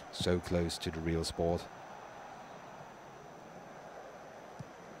realistic, so close to the real sport.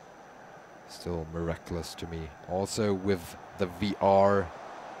 Still miraculous to me. Also, with the VR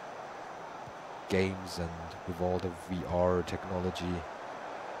games and with all the VR technology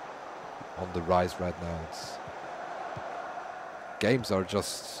on the rise right now, games are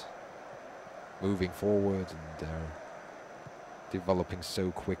just moving forward and they're developing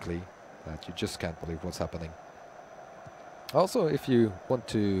so quickly that you just can't believe what's happening. Also, if you want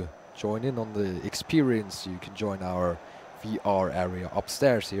to join in on the experience, you can join our VR area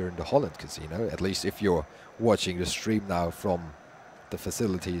upstairs here in the Holland Casino, at least if you're watching the stream now from the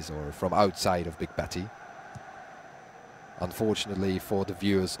facilities or from outside of Big Betty. Unfortunately for the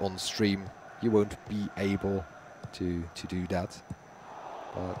viewers on stream, you won't be able to do that.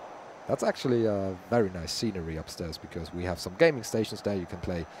 But that's actually a very nice scenery upstairs, because we have some gaming stations there. You can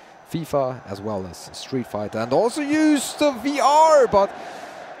play FIFA as well as Street Fighter and also use the VR, but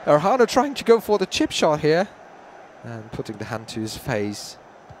Erhano trying to go for the chip shot here and putting the hand to his face,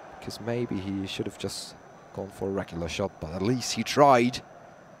 because maybe he should have just gone for a regular shot, but at least he tried.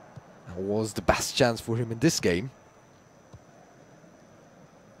 That was the best chance for him in this game.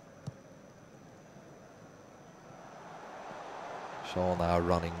 Shaw now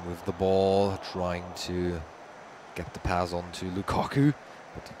running with the ball, trying to get the pass on to Lukaku,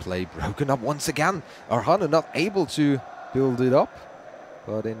 but the play broken up once again. Erhano not able to build it up,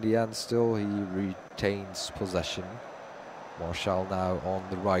 but in the end still he retains possession. Martial now on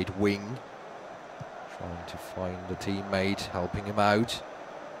the right wing, trying to find a teammate, helping him out.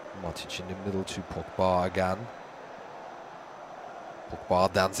 Matic in the middle to Pogba again.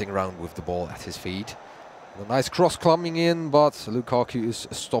 Pogba dancing around with the ball at his feet. A nice cross coming in, but Lukaku is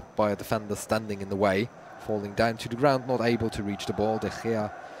stopped by a defender standing in the way, falling down to the ground, not able to reach the ball. De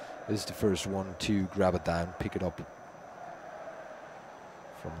Gea is the first one to grab it down, pick it up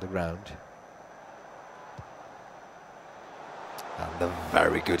from the ground. And a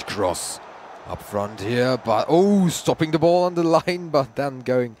very good cross up front here, but stopping the ball on the line, but then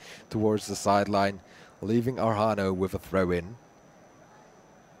going towards the sideline, leaving Erhano with a throw in.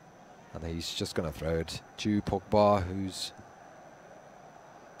 And he's just going to throw it to Pogba, who's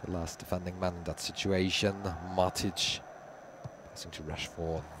the last defending man in that situation. Matic passing to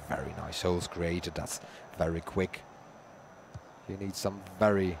Rashford. Very nice holes created. That's very quick. You need some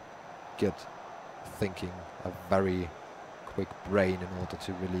very good thinking, a very quick brain in order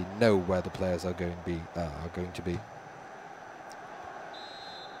to really know where the players are going to be.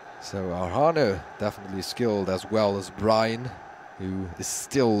 So Erhano definitely skilled, as well as Bryan, who is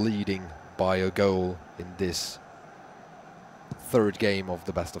still leading by a goal in this third game of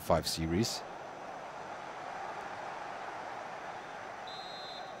the best of 5 series.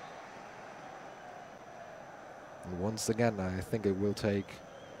 And once again, I think it will take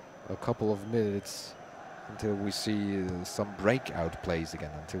a couple of minutes until we see some breakout plays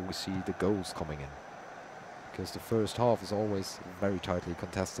again, until we see the goals coming in. Because the first half is always very tightly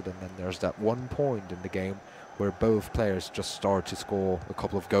contested, and then there's that one point in the game where both players just start to score a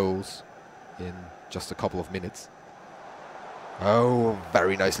couple of goals in just a couple of minutes. Oh,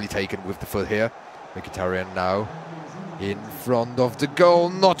 very nicely taken with the foot here. Mkhitaryan now in front of the goal,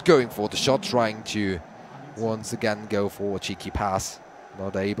 not going for the shot, trying to once again go for a cheeky pass.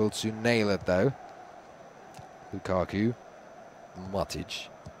 Not able to nail it though. Lukaku, Matic,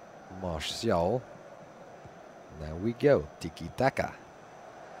 Martial. There we go, tiki-taka.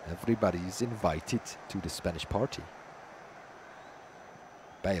 Everybody's invited to the Spanish party.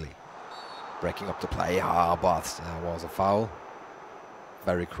 Bailey breaking up the play, but that was a foul.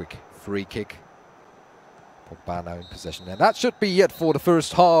 Very quick free kick. Pogba now in possession, and that should be it for the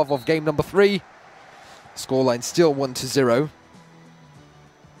first half of game number 3. Scoreline still 1-0.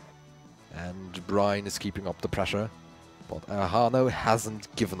 And Bryan is keeping up the pressure, but Erhano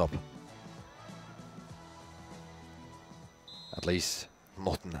hasn't given up. At least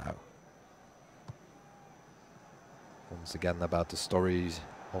not now. Once again about the stories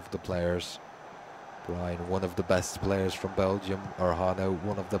of the players. Bryan, one of the best players from Belgium. Erhano,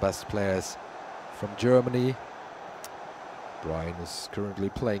 one of the best players from Germany. Bryan is currently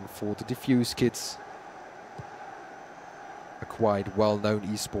playing for the Diffuse Kids, a quite well-known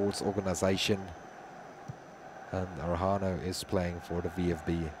esports organization. And Erhano is playing for the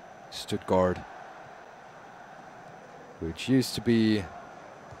VfB Stuttgart, which used to be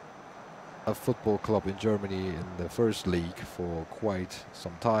a football club in Germany in the first league for quite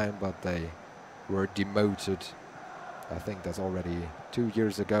some time, but they were demoted. I think that's already 2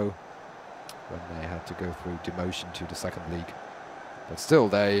 years ago when they had to go through demotion to the second league. But still,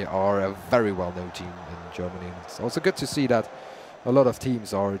 they are a very well-known team in Germany. It's also good to see that a lot of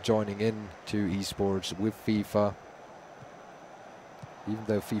teams are joining in to esports with FIFA. Even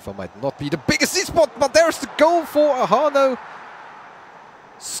though FIFA might not be the biggest esport, but there's the goal for Erhano,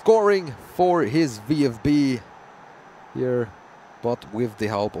 scoring for his VfB here, but with the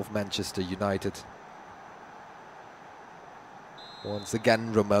help of Manchester United. Once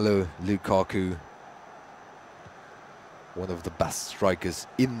again, Romelu Lukaku, one of the best strikers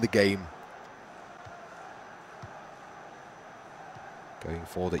in the game, going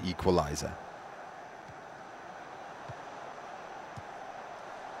for the equalizer.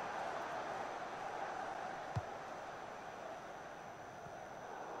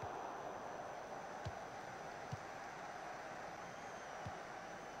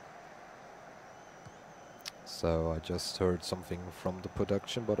 So I just heard something from the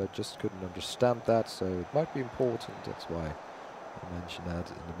production, but I just couldn't understand that, so it might be important. That's why I mentioned that.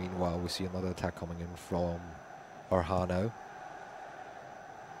 In the meanwhile, we see another attack coming in from Erhano.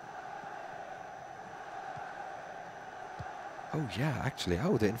 Oh yeah, actually,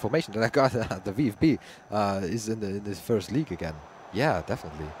 the information that I got at the VfB is in the first league again. Yeah,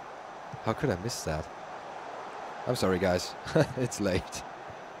 definitely. How could I miss that? I'm sorry, guys. It's late.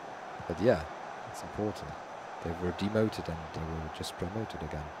 But yeah, it's important. They were demoted and they were just promoted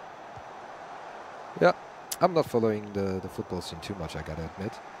again. Yeah, I'm not following the football scene too much, I gotta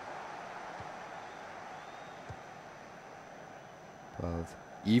admit. But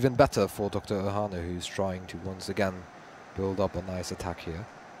even better for Dr.Erhano, who's trying to once again build up a nice attack here.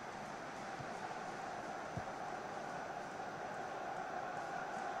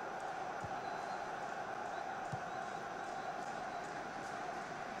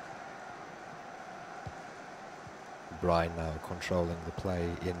 Bryan now controlling the play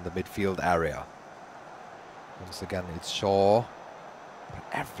in the midfield area. Once again, it's Shaw, but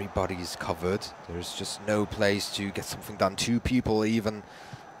everybody's covered. There's just no place to get something done. 2 people even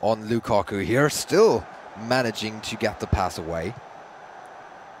on Lukaku here, still managing to get the pass away.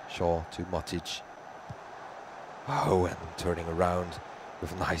 Shaw to Matic. Oh, and turning around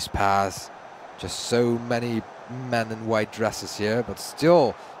with a nice pass. Just so many men in white dresses here, but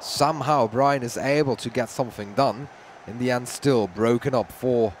still somehow Bryan is able to get something done. In the end, still broken up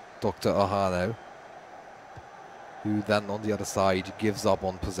for Dr.Erhano, who then on the other side gives up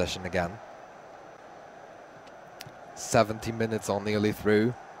on possession again. 70 minutes are nearly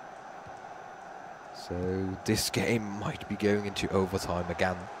through. So this game might be going into overtime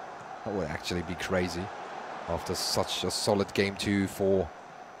again. That would actually be crazy after such a solid game 2 for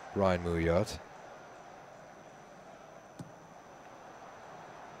Bryan Moeyaert.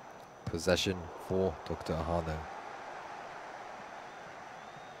 Possession for Dr.Erhano.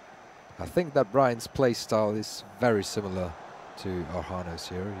 I think that Bryan's play style is very similar to Erhano's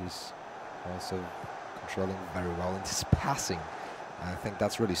here. He's also controlling very well, and his passing, I think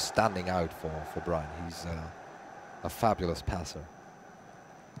that's really standing out for Bryan. He's a fabulous passer.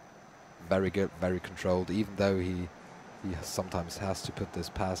 Very good, very controlled, even though he sometimes has to put his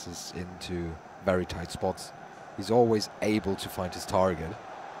passes into very tight spots. He's always able to find his target.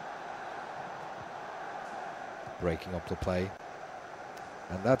 Breaking up the play.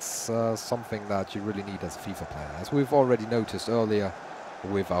 And that's something that you really need as a FIFA player. As we've already noticed earlier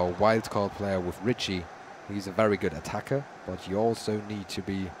with our wildcard player, with Richie, he's a very good attacker, but you also need to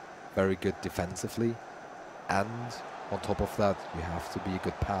be very good defensively. And on top of that, you have to be a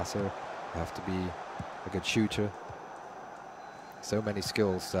good passer, you have to be a good shooter. So many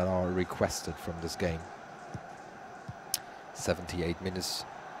skills that are requested from this game. 78 minutes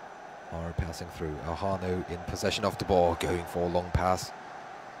are passing through. Erhano in possession of the ball, going for a long pass.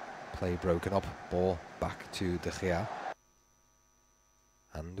 Play broken up, ball back to De Gea.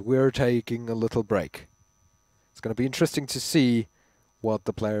 And we're taking a little break. It's going to be interesting to see what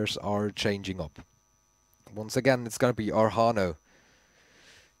the players are changing up. Once again, it's going to be Erhano.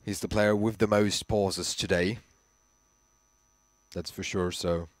 He's the player with the most pauses today. That's for sure,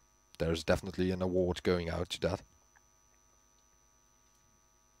 so there's definitely an award going out to that.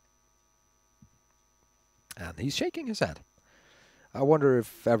 And he's shaking his head. I wonder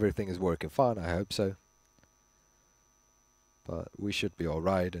if everything is working fine. I hope so. But we should be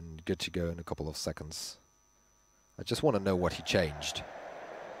alright and good to go in a couple of seconds. I just want to know what he changed.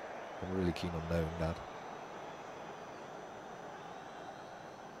 I'm really keen on knowing that.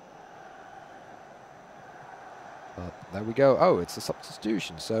 But there we go. Oh, it's a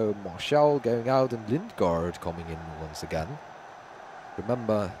substitution. So Martial going out and Lindgaard coming in once again.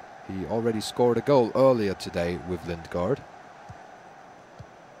 Remember, he already scored a goal earlier today with Lindgaard.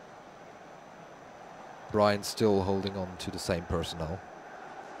 Bryan still holding on to the same personnel.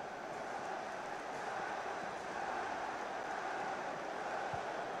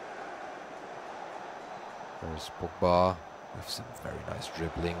 There's Pogba with some very nice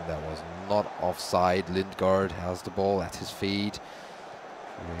dribbling. That was not offside. Lindgaard has the ball at his feet,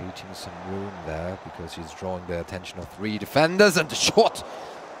 creating some room there because he's drawing the attention of 3 defenders, and the shot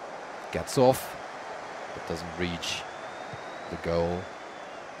gets off but doesn't reach the goal.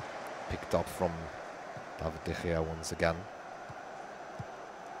 Picked up from David De Gea once again.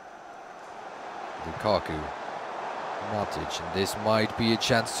 Lukaku, Matic, and this might be a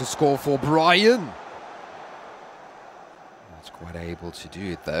chance to score for Bryan. Not quite able to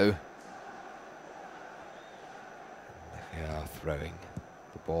do it though. De Gea throwing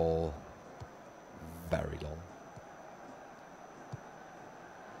the ball very long.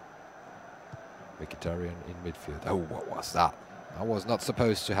 Mkhitaryan in midfield. Oh, what was that? That was not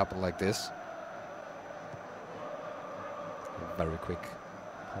supposed to happen like this. A very quick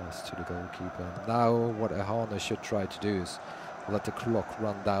pass to the goalkeeper. Now what Erhano should try to do is let the clock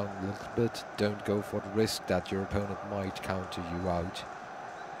run down a little bit. Don't go for the risk that your opponent might counter you out.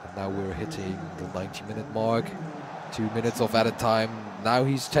 And now we're hitting the 90-minute mark. 2 minutes of added time. Now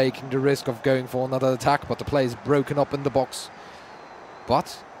he's taking the risk of going for another attack, but the play is broken up in the box.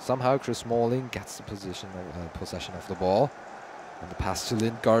 But somehow Chris Smalling gets the possession of the ball. And the pass to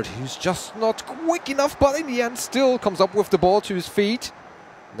Lindgaard, who's just not quick enough, but in the end still comes up with the ball to his feet.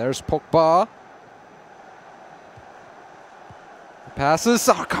 And there's Pogba. The passes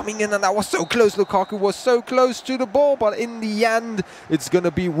are coming in, and that was so close. Lukaku was so close to the ball, but in the end, it's going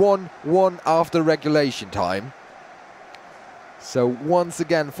to be 1-1 after regulation time. So once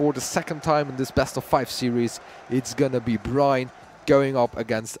again, for the second time in this best-of-5 series, it's going to be Bryan going up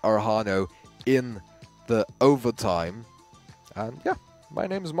against Erhano in the overtime. And yeah, my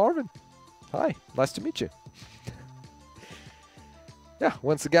name is Marvin. Hi, nice to meet you. Yeah,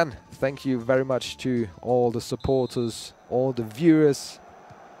 once again, thank you very much to all the supporters, all the viewers.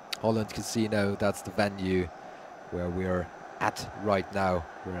 Holland Casino, that's the venue where we're at right now.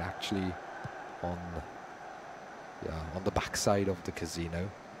 We're actually on the backside of the casino,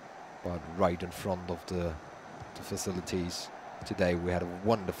 but right in front of the facilities. Today we had a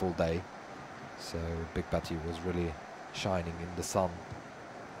wonderful day, so Big Betty was really shining in the sun.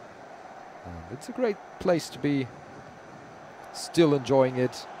 It's a great place to be. Still enjoying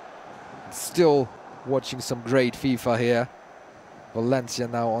it. Still watching some great FIFA here. Valencia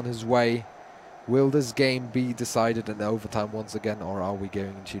now on his way. Will this game be decided in overtime once again, or are we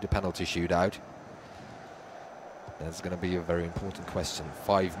going into the penalty shootout? That's going to be a very important question.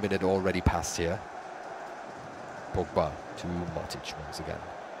 5 minutes already passed here. Pogba to Matic once again.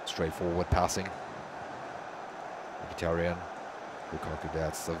 Straightforward passing. Mkhitaryan. Lukaku,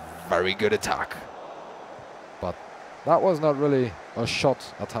 that's a very good attack. But that was not really a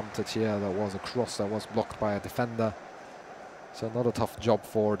shot attempted here. That was a cross that was blocked by a defender. So not a tough job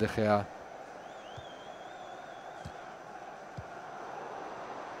for De Gea.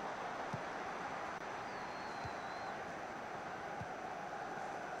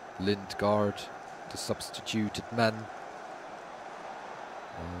 Lindgaard, the substituted man,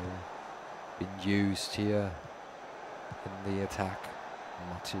 been used here in the attack.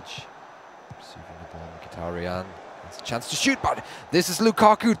 Matic receiving the ball. Mkhitaryan has a chance to shoot, but this is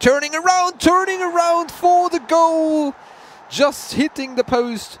Lukaku turning around for the goal. Just hitting the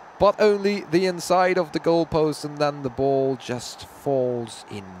post, but only the inside of the goal post, and then the ball just falls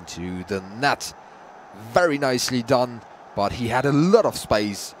into the net. Very nicely done, but he had a lot of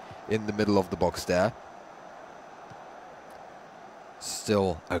space in the middle of the box there.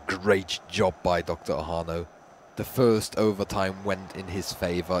 Still a great job by Dr.Erhano. The first overtime went in his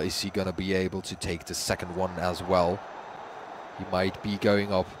favor. Is he going to be able to take the second one as well? He might be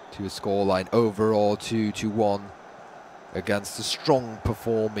going up to a scoreline overall 2-1 against the strong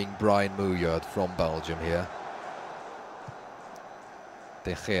performing Bryan Moeyaert from Belgium here.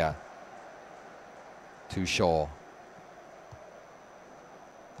 De Gea to Shaw.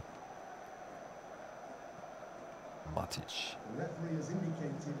 Matic.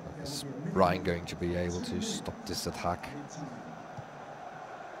 Is Bryan going to be able to stop this attack?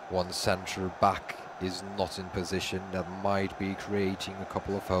 One centre back is not in position. That might be creating a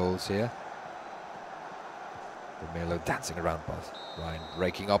couple of holes here. Romero dancing around, but Bryan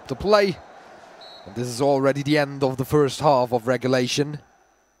breaking up the play. And this is already the end of the first half of regulation.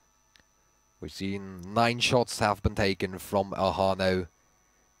 We've seen 9 shots have been taken from Erhano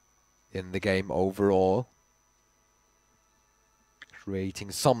in the game overall,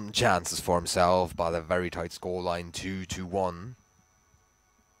 creating some chances for himself, but a very tight scoreline, 2-1.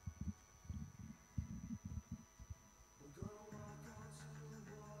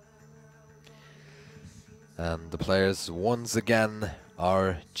 And the players once again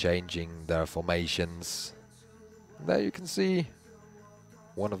are changing their formations. There you can see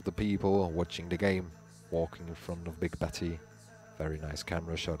one of the people watching the game walking in front of Big Betty. Very nice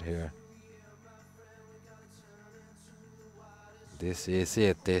camera shot here. This is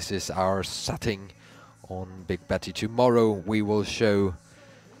it. This is our setting on Big Betty. Tomorrow we will show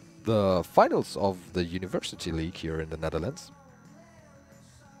the finals of the University League here in the Netherlands.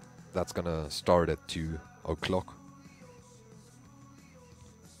 That's gonna start at 2 o'clock.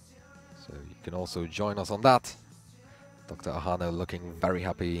 So you can also join us on that. Dr.Erhano looking very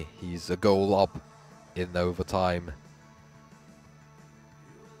happy. He's a goal up in overtime.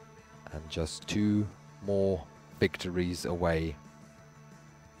 And just 2 more victories away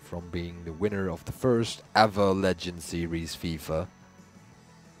from being the winner of the first ever Legend Series FIFA.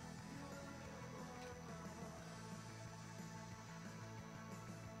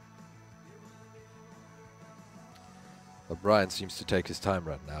 But Bryan seems to take his time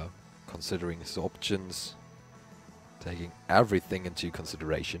right now, considering his options, taking everything into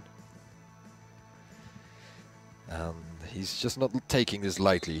consideration. And he's just not taking this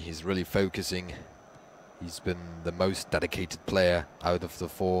lightly. He's really focusing. He's been the most dedicated player out of the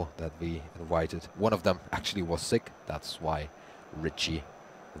 4 that we invited. One of them actually was sick. That's why Richie,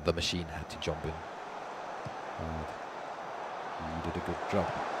 the machine, had to jump in. And he did a good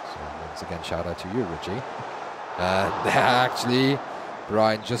job. So once again, shout out to you, Richie. And actually,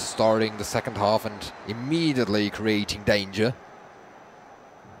 Bryan just starting the second half and immediately creating danger.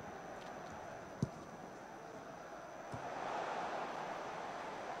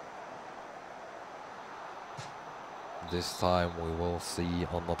 This time we will see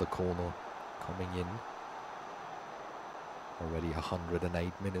another corner coming in. Already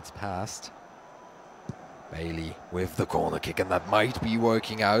 108 minutes past. Bailey with the corner kick, and that might be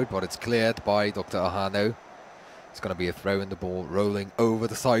working out, but it's cleared by Dr.Erhano. It's going to be a throw in the ball rolling over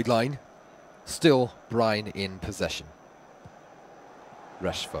the sideline. Still Bryan in possession.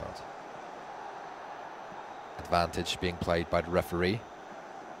 Rashford. Advantage being played by the referee.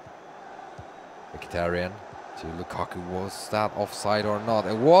 Mkhitaryan to Lukaku. Was that offside or not?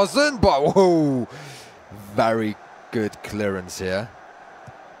 It wasn't, but whoa! Very good clearance here.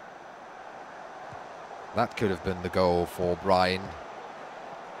 That could have been the goal for Bryan.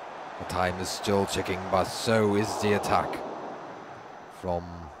 The time is still ticking, but so is the attack from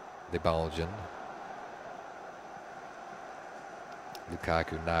the Belgian.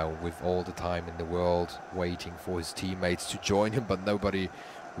 Lukaku now with all the time in the world, waiting for his teammates to join him, but nobody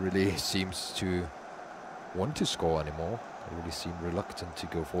really seems to want to score anymore. They really seem reluctant to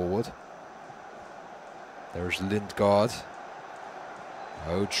go forward. There's Lindgaard.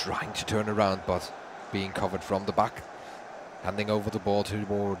 Oh, trying to turn around, but being covered from the back. Handing over the ball to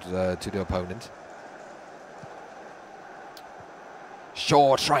the opponent.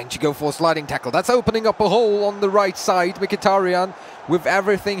 Shaw trying to go for a sliding tackle. That's opening up a hole on the right side. Mkhitaryan with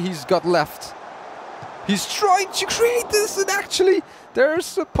everything he's got left. He's trying to create this, and actually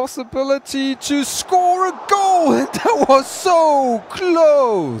there's a possibility to score a goal. And that was so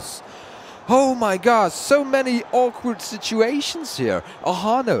close. Oh my God, so many awkward situations here.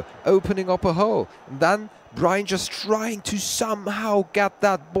 Erhano opening up a hole. And then Bryan just trying to somehow get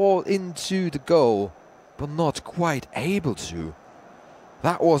that ball into the goal, but not quite able to.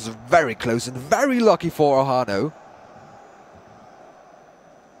 That was very close and very lucky for Erhano.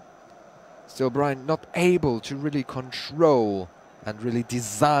 Still Bryan not able to really control and really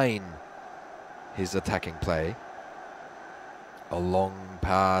design his attacking play. A long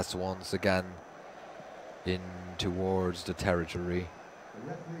pass once again in towards the territory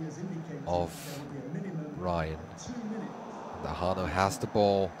of Bryan. Erhano has the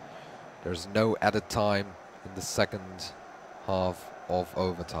ball. There's no added time in the second half of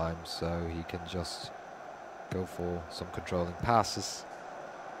overtime, so he can just go for some controlling passes.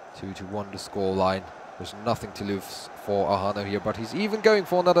 2-1 the scoreline. There's nothing to lose for Erhano here, but he's even going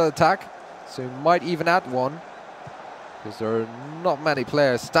for another attack, so he might even add one. because there are not many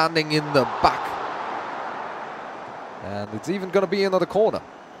players standing in the back. And it's even going to be another corner.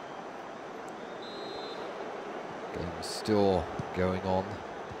 Game is still going on.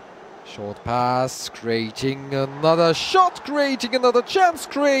 Short pass, creating another shot, creating another chance,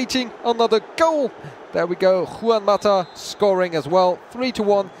 creating another goal. There we go, Juan Mata scoring as well,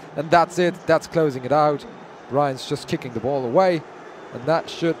 3-1, and that's it, that's closing it out. Bryan's just kicking the ball away, and that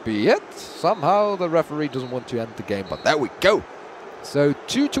should be it. Somehow the referee doesn't want to end the game, but there we go. So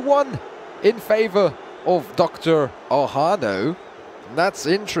 2-1 in favor of Dr.Erhano. That's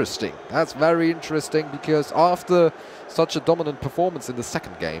interesting, that's very interesting, because after such a dominant performance in the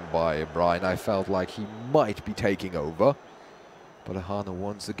second game by Bryan, I felt like he might be taking over. But Erhano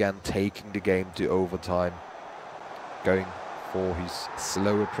once again taking the game to overtime, going for his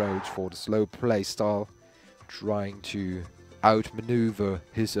slow approach, for the slow play style, trying to outmaneuver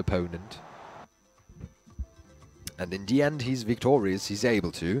his opponent. And in the end he's victorious, he's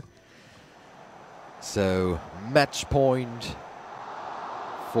able to. So match point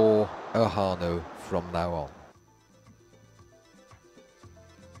for Erhano from now on.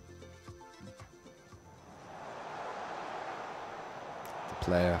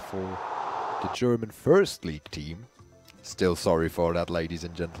 Player for the German First League team. Still sorry for that, ladies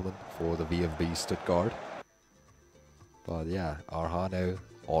and gentlemen, for the VfB Stuttgart. But yeah, Erhano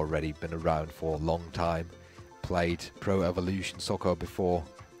already been around for a long time. Played Pro Evolution Soccer before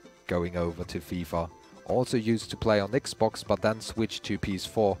going over to FIFA. Also used to play on Xbox, but then switched to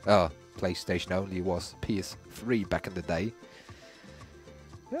PS4. PlayStation only, was PS3 back in the day.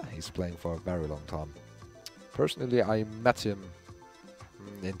 Yeah, he's playing for a very long time. Personally, I met him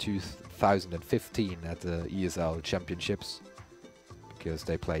in 2015 at the ESL Championships, because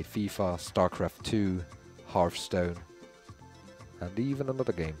they played FIFA, StarCraft 2, Hearthstone, and even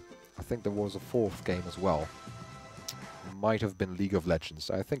another game. I think there was a fourth game as well. Might have been League of Legends.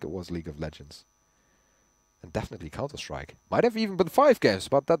 I think it was League of Legends. And definitely Counter-Strike. Might have even been 5 games,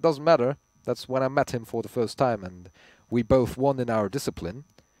 but that doesn't matter. That's when I met him for the first time, and we both won in our discipline.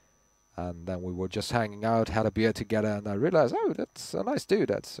 And then we were just hanging out, had a beer together, and I realized, oh, that's a nice dude,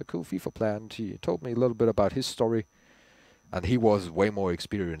 that's a cool FIFA player. And he told me a little bit about his story. And he was way more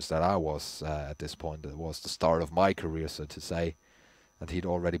experienced than I was at this point. It was the start of my career, so to say. And he'd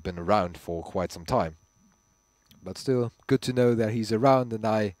already been around for quite some time. But still, good to know that he's around, and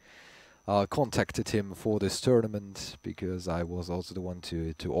I contacted him for this tournament, because I was also the one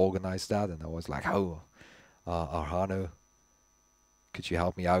to organize that. And I was like, oh, Erhano, could you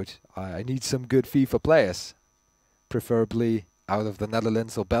help me out? I need some good FIFA players, preferably out of the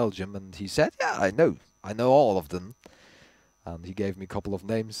Netherlands or Belgium. And he said, yeah, I know all of them. And he gave me a couple of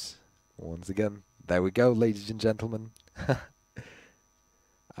names. Once again, there we go, ladies and gentlemen.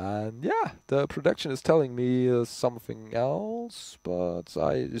 And yeah, the production is telling me something else, but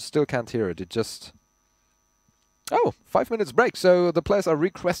I still can't hear it. It just... Oh, 5 minutes break. So the players are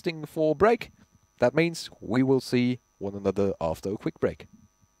requesting for break. That means we will see one another after a quick break.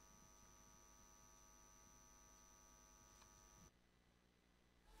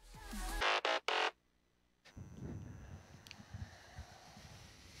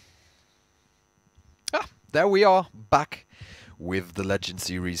 There we are, back with the Legend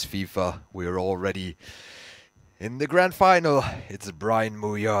Series FIFA. We're already in the grand final. It's Bryan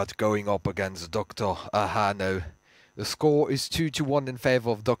Moeyaert going up against Dr.Erhano. The score is 2-1 in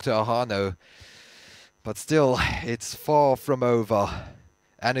favor of Dr.Erhano. But still, it's far from over.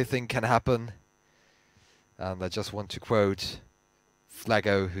 Anything can happen. And I just want to quote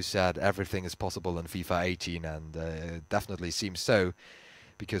Flaggo, who said everything is possible in FIFA 18, and it definitely seems so,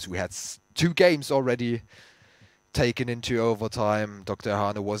 because we had 2 games already taken into overtime.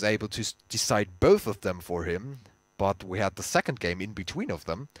 Dr.Erhano was able to decide both of them for him, but we had the second game in between of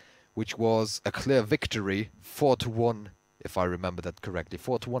them, which was a clear victory, 4-1. If I remember that correctly,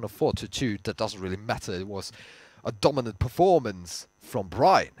 4-1 or 4-2, that doesn't really matter. It was a dominant performance from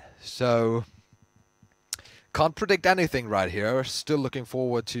Bryan. So, can't predict anything right here. Still looking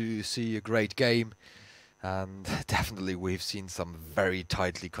forward to see a great game. And definitely we've seen some very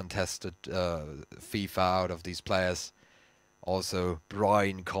tightly contested FIFA out of these players. Also,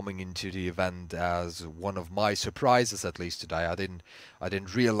 Bryan coming into the event as one of my surprises, at least today. I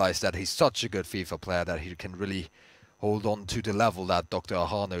didn't realize that he's such a good FIFA player, that he can really hold on to the level that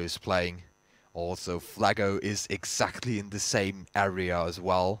Dr.Erhano is playing. Also, Flaggo is exactly in the same area as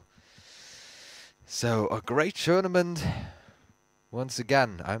well. So, a great tournament. Once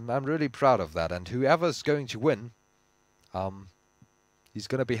again, I'm really proud of that. And whoever's going to win, he's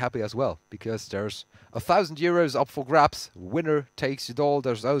gonna be happy as well, because there's 1,000 euros up for grabs. Winner takes it all.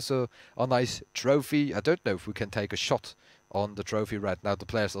 There's also a nice trophy. I don't know if we can take a shot on the trophy right now. The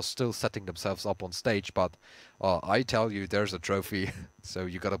players are still setting themselves up on stage, but I tell you, there's a trophy, so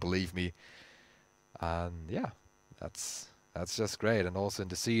you gotta believe me. And yeah, that's just great. And also in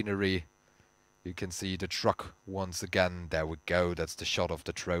the scenery, you can see the truck once again. There we go. That's the shot of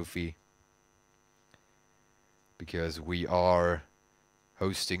the trophy. Because we are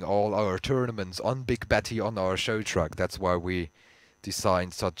hosting all our tournaments on Big Betty on our show truck. That's why we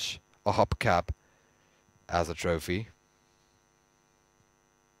designed such a hubcap as a trophy.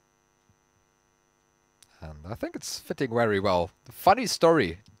 And I think it's fitting very well. Funny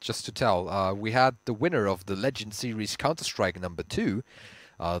story, just to tell. We had the winner of the Legend Series Counter-Strike #2.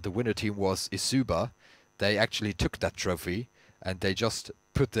 The winner team was Isuba. They actually took that trophy and they just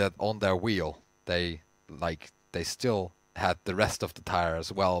put that on their wheel. They still had the rest of the tire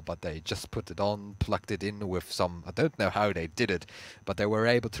as well, but they just put it on, plugged it in with some, I don't know how they did it, but they were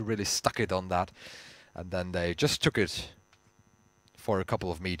able to really stuck it on that, and then they just took it for a couple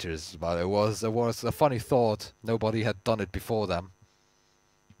of meters. But it was a funny thought. Nobody had done it before them.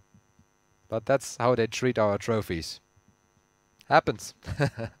 But that's how they treat our trophies. Happens.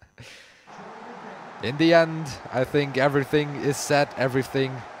 In the end, I think everything is set.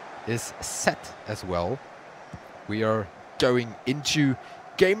 Everything is set as well. We are going into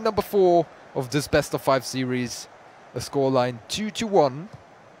game number 4 of this best of 5 series. A scoreline 2-1.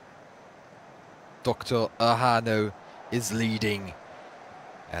 Dr.Erhano is leading,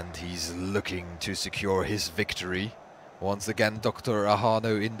 and he's looking to secure his victory. Once again,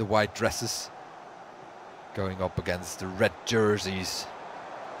 Dr.Erhano in the white dresses, going up against the red jerseys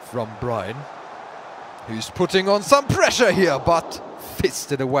from Bryan, who's putting on some pressure here, but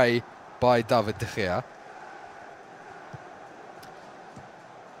fisted away by David De Gea.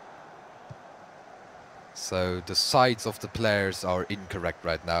 So the sides of the players are incorrect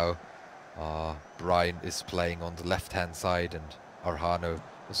right now. Bryan is playing on the left-hand side and Erhano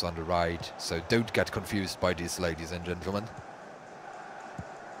is on the right. So don't get confused by this, ladies and gentlemen.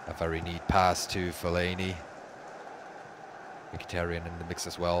 A very neat pass to Fellaini. Mkhitaryan in the mix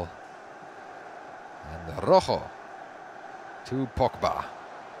as well. And Rojo to Pogba.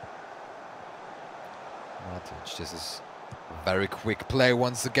 Matic, this is a very quick play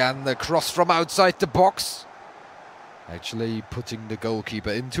once again. The cross from outside the box. Actually putting the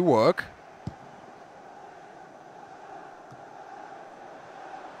goalkeeper into work.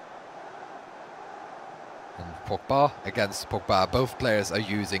 And Pogba against Pogba. Both players are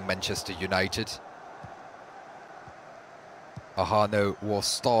using Manchester United. Erhano was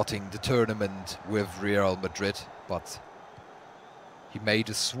starting the tournament with Real Madrid, but he made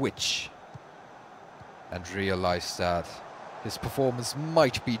a switch and realized that his performance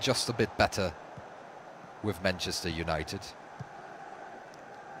might be just a bit better with Manchester United.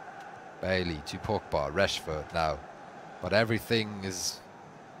 Bailey to Pogba, Rashford now. But everything is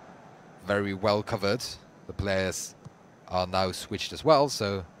very well covered. The players are now switched as well,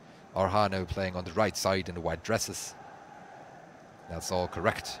 so Erhano playing on the right side in the white dresses. That's all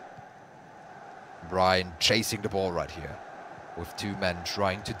correct. Bryan chasing the ball right here, with two men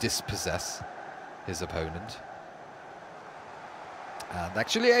trying to dispossess his opponent. And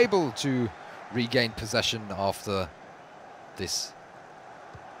actually able to regain possession after this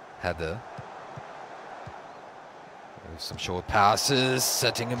header. With some short passes,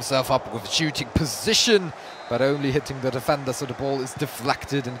 setting himself up with shooting position, but only hitting the defender, so the ball is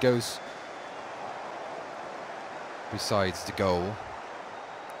deflected and goes besides the goal.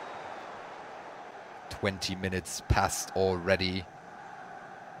 20 minutes passed already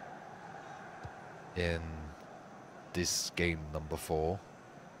in this game number 4.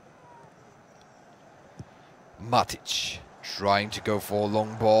 Matic trying to go for a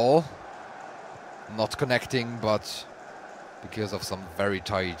long ball. Not connecting, but because of some very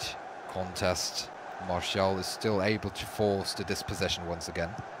tight contest, Martial is still able to force the dispossession once again.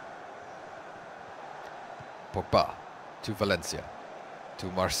 Pogba to Valencia. To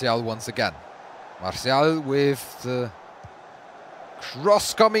Martial once again. Martial with the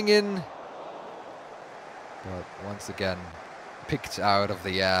cross coming in. But once again, picked out of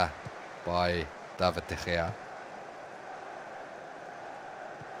the air by David De Gea.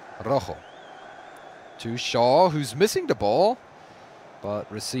 Rojo to Shaw, who's missing the ball,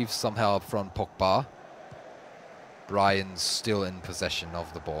 but receives some help from Pogba. Bryan's still in possession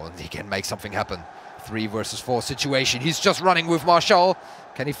of the ball, and he can make something happen. 3 versus 4 situation. He's just running with Martial.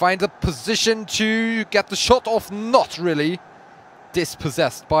 Can he find a position to get the shot off? Not really.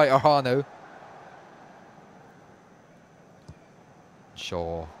 Dispossessed by Erhano.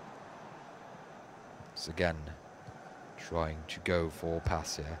 Shaw is again trying to go for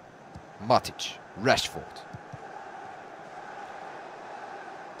pass here. Matic, Rashford.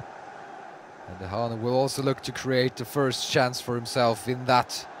 And Erhano will also look to create the first chance for himself in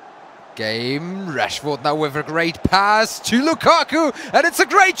that game. Rashford now with a great pass to Lukaku, and it's a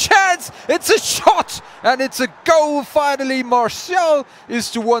great chance. It's a shot, and it's a goal finally. Martial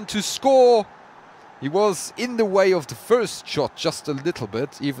is the one to score. He was in the way of the first shot just a little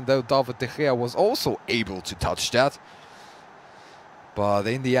bit, even though David De Gea was also able to touch that. But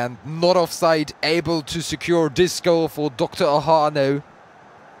in the end, not offside, able to secure this goal for Dr.Erhano.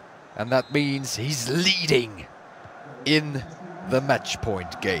 And that means he's leading in the match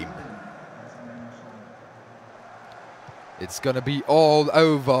point game. It's going to be all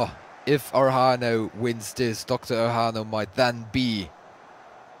over if Erhano wins this. Dr.Erhano might then be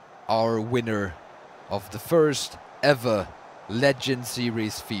our winner of the first ever Legend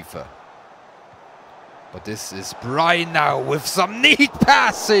Series FIFA. But this is Bryan now with some neat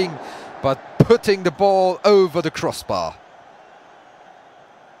passing, but putting the ball over the crossbar.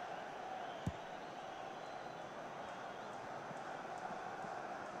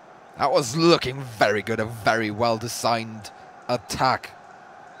 That was looking very good, a very well-designed attack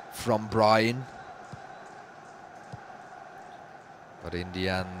from Bryan. But in the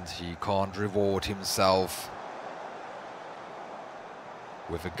end, he can't reward himself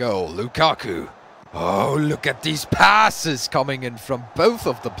with a goal. Lukaku. Oh, look at these passes coming in from both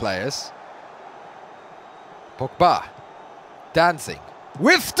of the players. Pogba dancing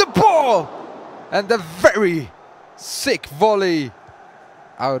with the ball. And a very sick volley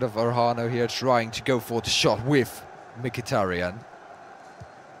out of Erhano here, trying to go for the shot with Mkhitaryan.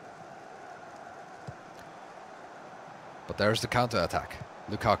 But there's the counter-attack.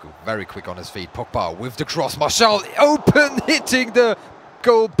 Lukaku very quick on his feet. Pogba with the cross. Martial open, hitting the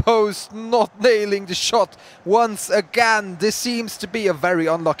goal post, not nailing the shot once again. This seems to be a very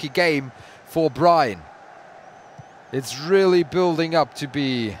unlucky game for Bryan. It's really building up to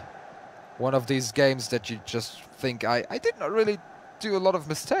be one of these games that you just think, I did not really do a lot of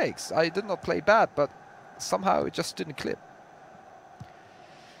mistakes. I did not play bad, but somehow it just didn't clip.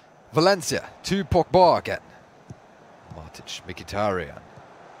 Valencia to Pogba again. Matic, Mkhitaryan.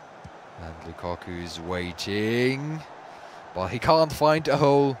 And Lukaku is waiting. But he can't find a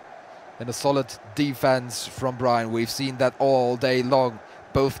hole in a solid defense from Bryan. We've seen that all day long.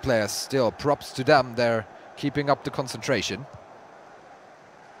 Both players still, props to them. They're keeping up the concentration.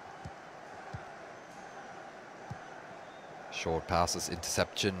 Short passes,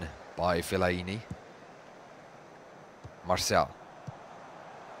 interception by Fellaini. Martial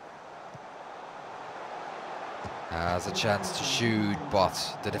has a chance to shoot,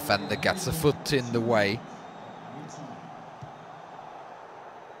 but the defender gets a foot in the way.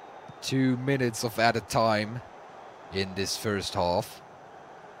 2 minutes of added time in this first half.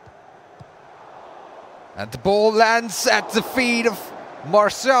 And the ball lands at the feet of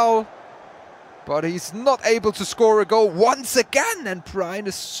Martial. But he's not able to score a goal once again, and Bryan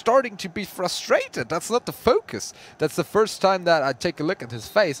is starting to be frustrated. That's not the focus. That's the first time that I take a look at his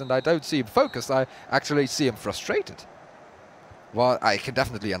face and I don't see him focused. I actually see him frustrated. Well, I can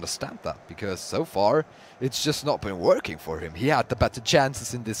definitely understand that, because so far it's just not been working for him. He had the better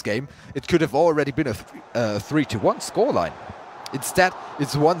chances in this game. It could have already been a 3-1 scoreline. Instead,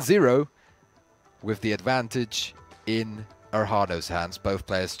 it's 1-0 with the advantage in Erhano's hands. Both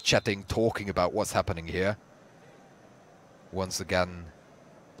players chatting, talking about what's happening here. Once again,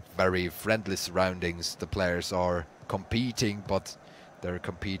 very friendly surroundings. The players are competing, but they're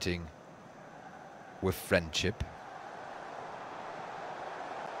competing with friendship.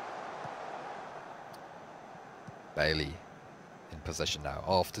 Bailey in possession now.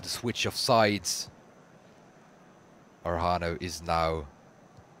 After the switch of sides, Erhano is now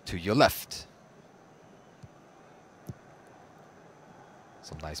to your left.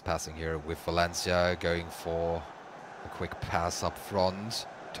 Some nice passing here with Valencia, going for a quick pass up front,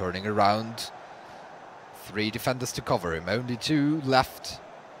 turning around. 3 defenders to cover him, only 2 left,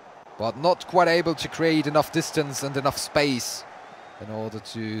 but not quite able to create enough distance and enough space in order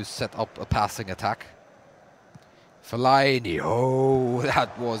to set up a passing attack. Fellaini, oh,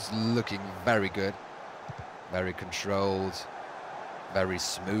 that was looking very good. Very controlled, very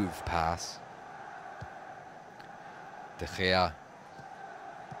smooth pass. De Gea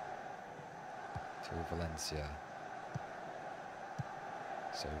to Valencia.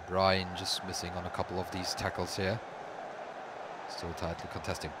 So Bryan just missing on a couple of these tackles here. Still tightly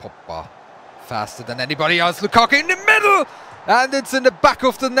contesting. Pogba faster than anybody else. Lukaku in the middle! And it's in the back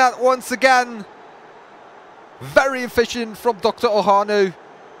of the net once again Very efficient from Dr.Erhano,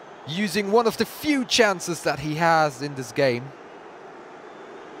 using one of the few chances that he has in this game.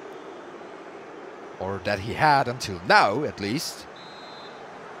 Or that he had until now, at least.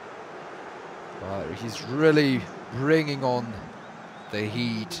 He's really bringing on the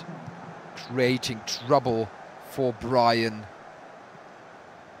heat, creating trouble for Bryan.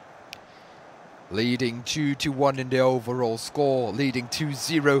 Leading 2-1 in the overall score, leading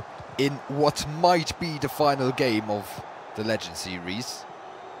 2-0 in what might be the final game of the Legend Series.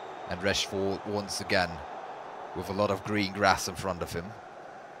 And Rashford once again with a lot of green grass in front of him.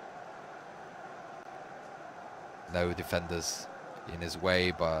 No defenders in his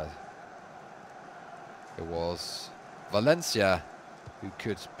way, but it was Valencia who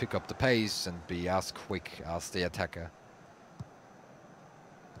could pick up the pace and be as quick as the attacker.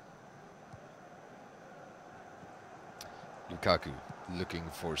 Lukaku looking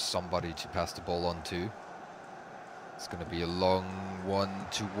for somebody to pass the ball on to. It's going to be a long one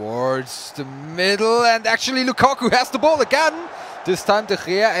towards the middle, and actually Lukaku has the ball again. This time De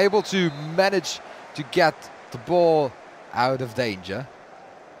Gea able to manage to get the ball out of danger.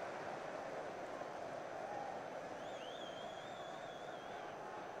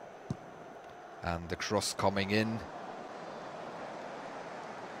 And the cross coming in.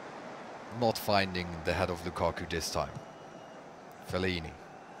 Not finding the head of Lukaku this time. Fellaini.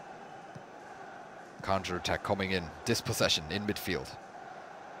 Counter-attack coming in. Dispossession in midfield.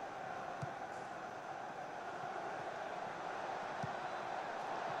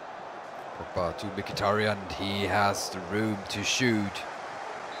 Pogba to Mkhitaryan. He has the room to shoot.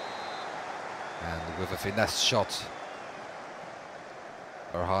 And with a finesse shot,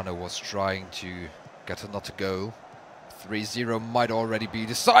 Erhano was trying to get another goal. 3-0 might already be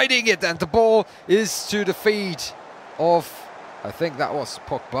deciding it, and the ball is to the feet of, I think that was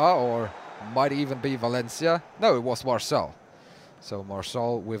Pogba, or might even be Valencia. No, it was Marcel. So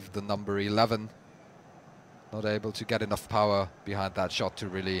Marcel with the number 11, not able to get enough power behind that shot to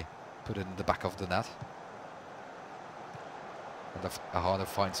really put it in the back of the net. And Erhano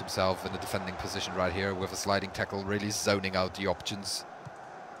finds himself in a defending position right here with a sliding tackle, really zoning out the options,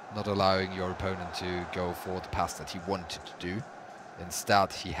 not allowing your opponent to go for the pass that he wanted to do.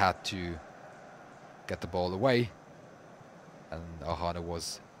 Instead, he had to get the ball away, and Erhano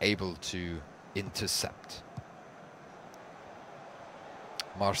was able to intercept.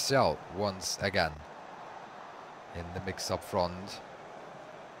 Martial once again in the mix up front.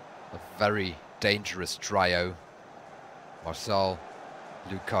 A very dangerous trio. Martial,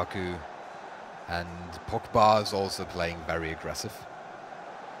 Lukaku, and Pogba is also playing very aggressive.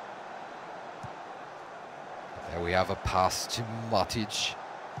 There we have a pass to Matic.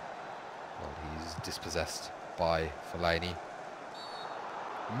 Well, he's dispossessed by Fellaini.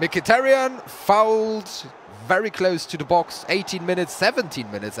 Mkhitaryan fouled very close to the box. 18 minutes,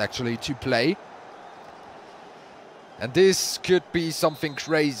 17 minutes actually to play. And this could be something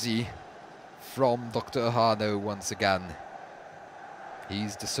crazy from Dr.Erhano once again.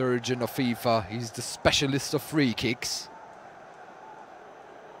 He's the surgeon of FIFA. He's the specialist of free kicks.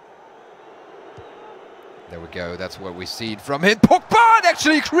 There we go, that's what we've seen from him. Pogba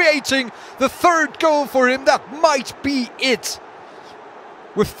actually creating the third goal for him. That might be it.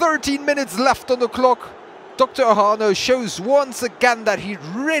 With 13 minutes left on the clock, Dr.Erhano shows once again that he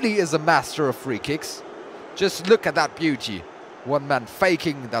really is a master of free kicks. Just look at that beauty. One man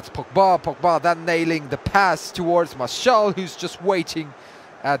faking, that's Pogba. Pogba then nailing the pass towards Martial, who's just waiting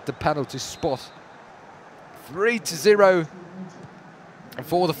at the penalty spot. 3-0. And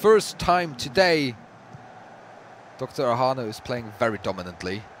for the first time today, Dr.Erhano is playing very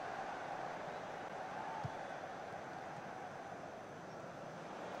dominantly.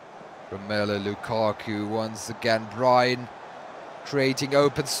 Romelu Lukaku once again. Bryan creating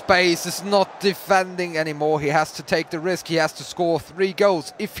open space, is not defending anymore. He has to take the risk. He has to score 3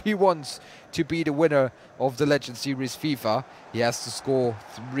 goals if he wants to be the winner of the Legend Series FIFA. He has to score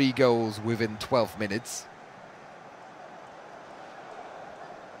 3 goals within 12 minutes.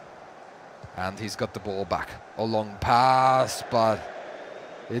 And he's got the ball back. A long pass, but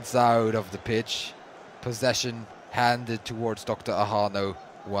it's out of the pitch. Possession handed towards Dr.Erhano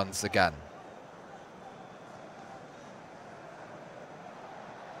once again.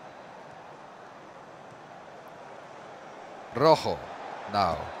 Rojo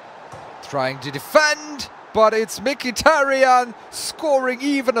now trying to defend, but it's Mkhitaryan scoring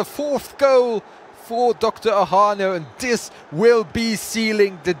even a 4th goal for Dr.Erhano, and this will be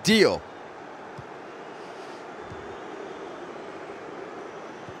sealing the deal.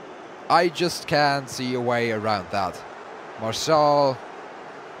 I just can't see a way around that. Martial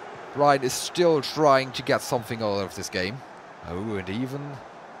Bryan is still trying to get something out of this game. Oh, and even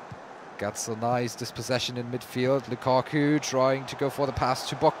gets a nice dispossession in midfield. Lukaku trying to go for the pass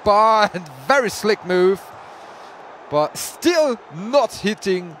to Pogba, and very slick move. But still not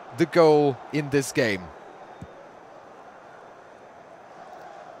hitting the goal in this game.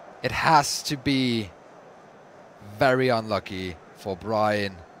 It has to be very unlucky for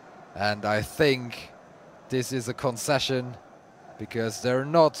Bryan. And I think this is a concession because they're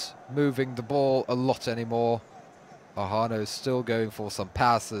not moving the ball a lot anymore. Erhano is still going for some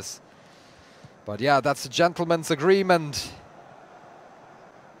passes. But yeah, that's a gentleman's agreement.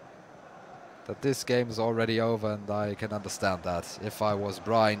 That this game is already over, and I can understand that. If I was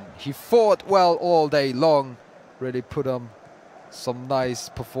Bryan, he fought well all day long, really put on some nice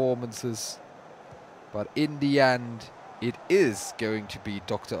performances, but in the end it is going to be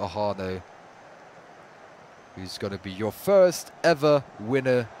Dr.Erhano who's going to be your first ever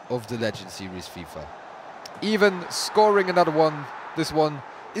winner of the Legend Series FIFA. Even scoring another one, this one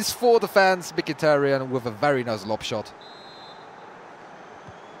is for the fans. Mkhitaryan with a very nice lob shot.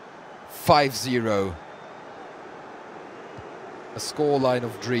 5-0. A scoreline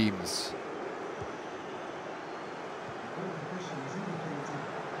of dreams.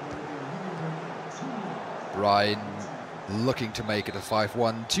 Bryan looking to make it a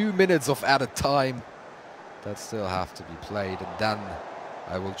 5-1. 2 minutes of added time that still have to be played. And then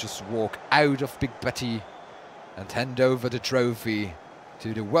I will just walk out of Big Betty and hand over the trophy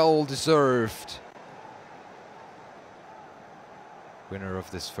to the well-deserved winner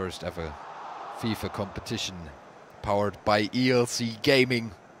of this first ever FIFA competition, powered by ELC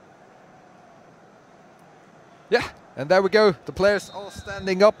Gaming. Yeah, and there we go. The players all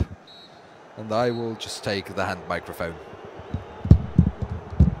standing up, and I will just take the hand microphone.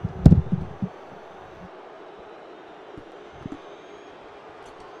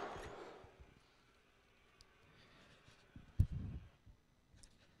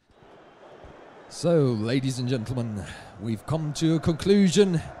 So, ladies and gentlemen, we've come to a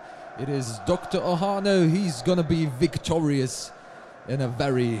conclusion. It is Dr.Erhano. He's gonna be victorious in a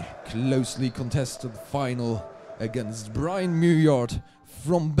very closely contested final against Bryan Moeyaert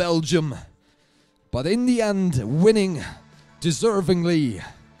from Belgium. But in the end, winning deservingly,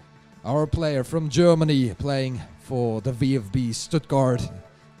 our player from Germany playing for the VfB Stuttgart.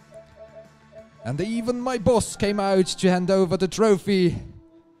 And even my boss came out to hand over the trophy.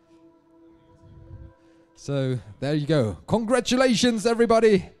 So, there you go. Congratulations,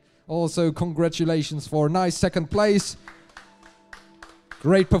 everybody. Also, congratulations for a nice second place.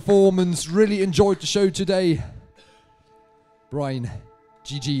 Great performance. Really enjoyed the show today. Bryan,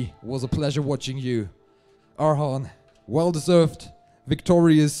 GG. Was a pleasure watching you. Erhan, well-deserved,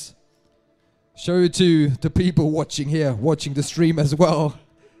 victorious. Show it to the people watching here, watching the stream as well.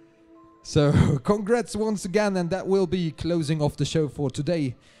 So, congrats once again, and that will be closing off the show for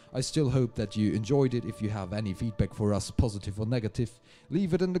today. I still hope that you enjoyed it. If you have any feedback for us, positive or negative,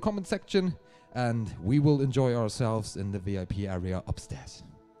 leave it in the comment section, and we will enjoy ourselves in the VIP area upstairs.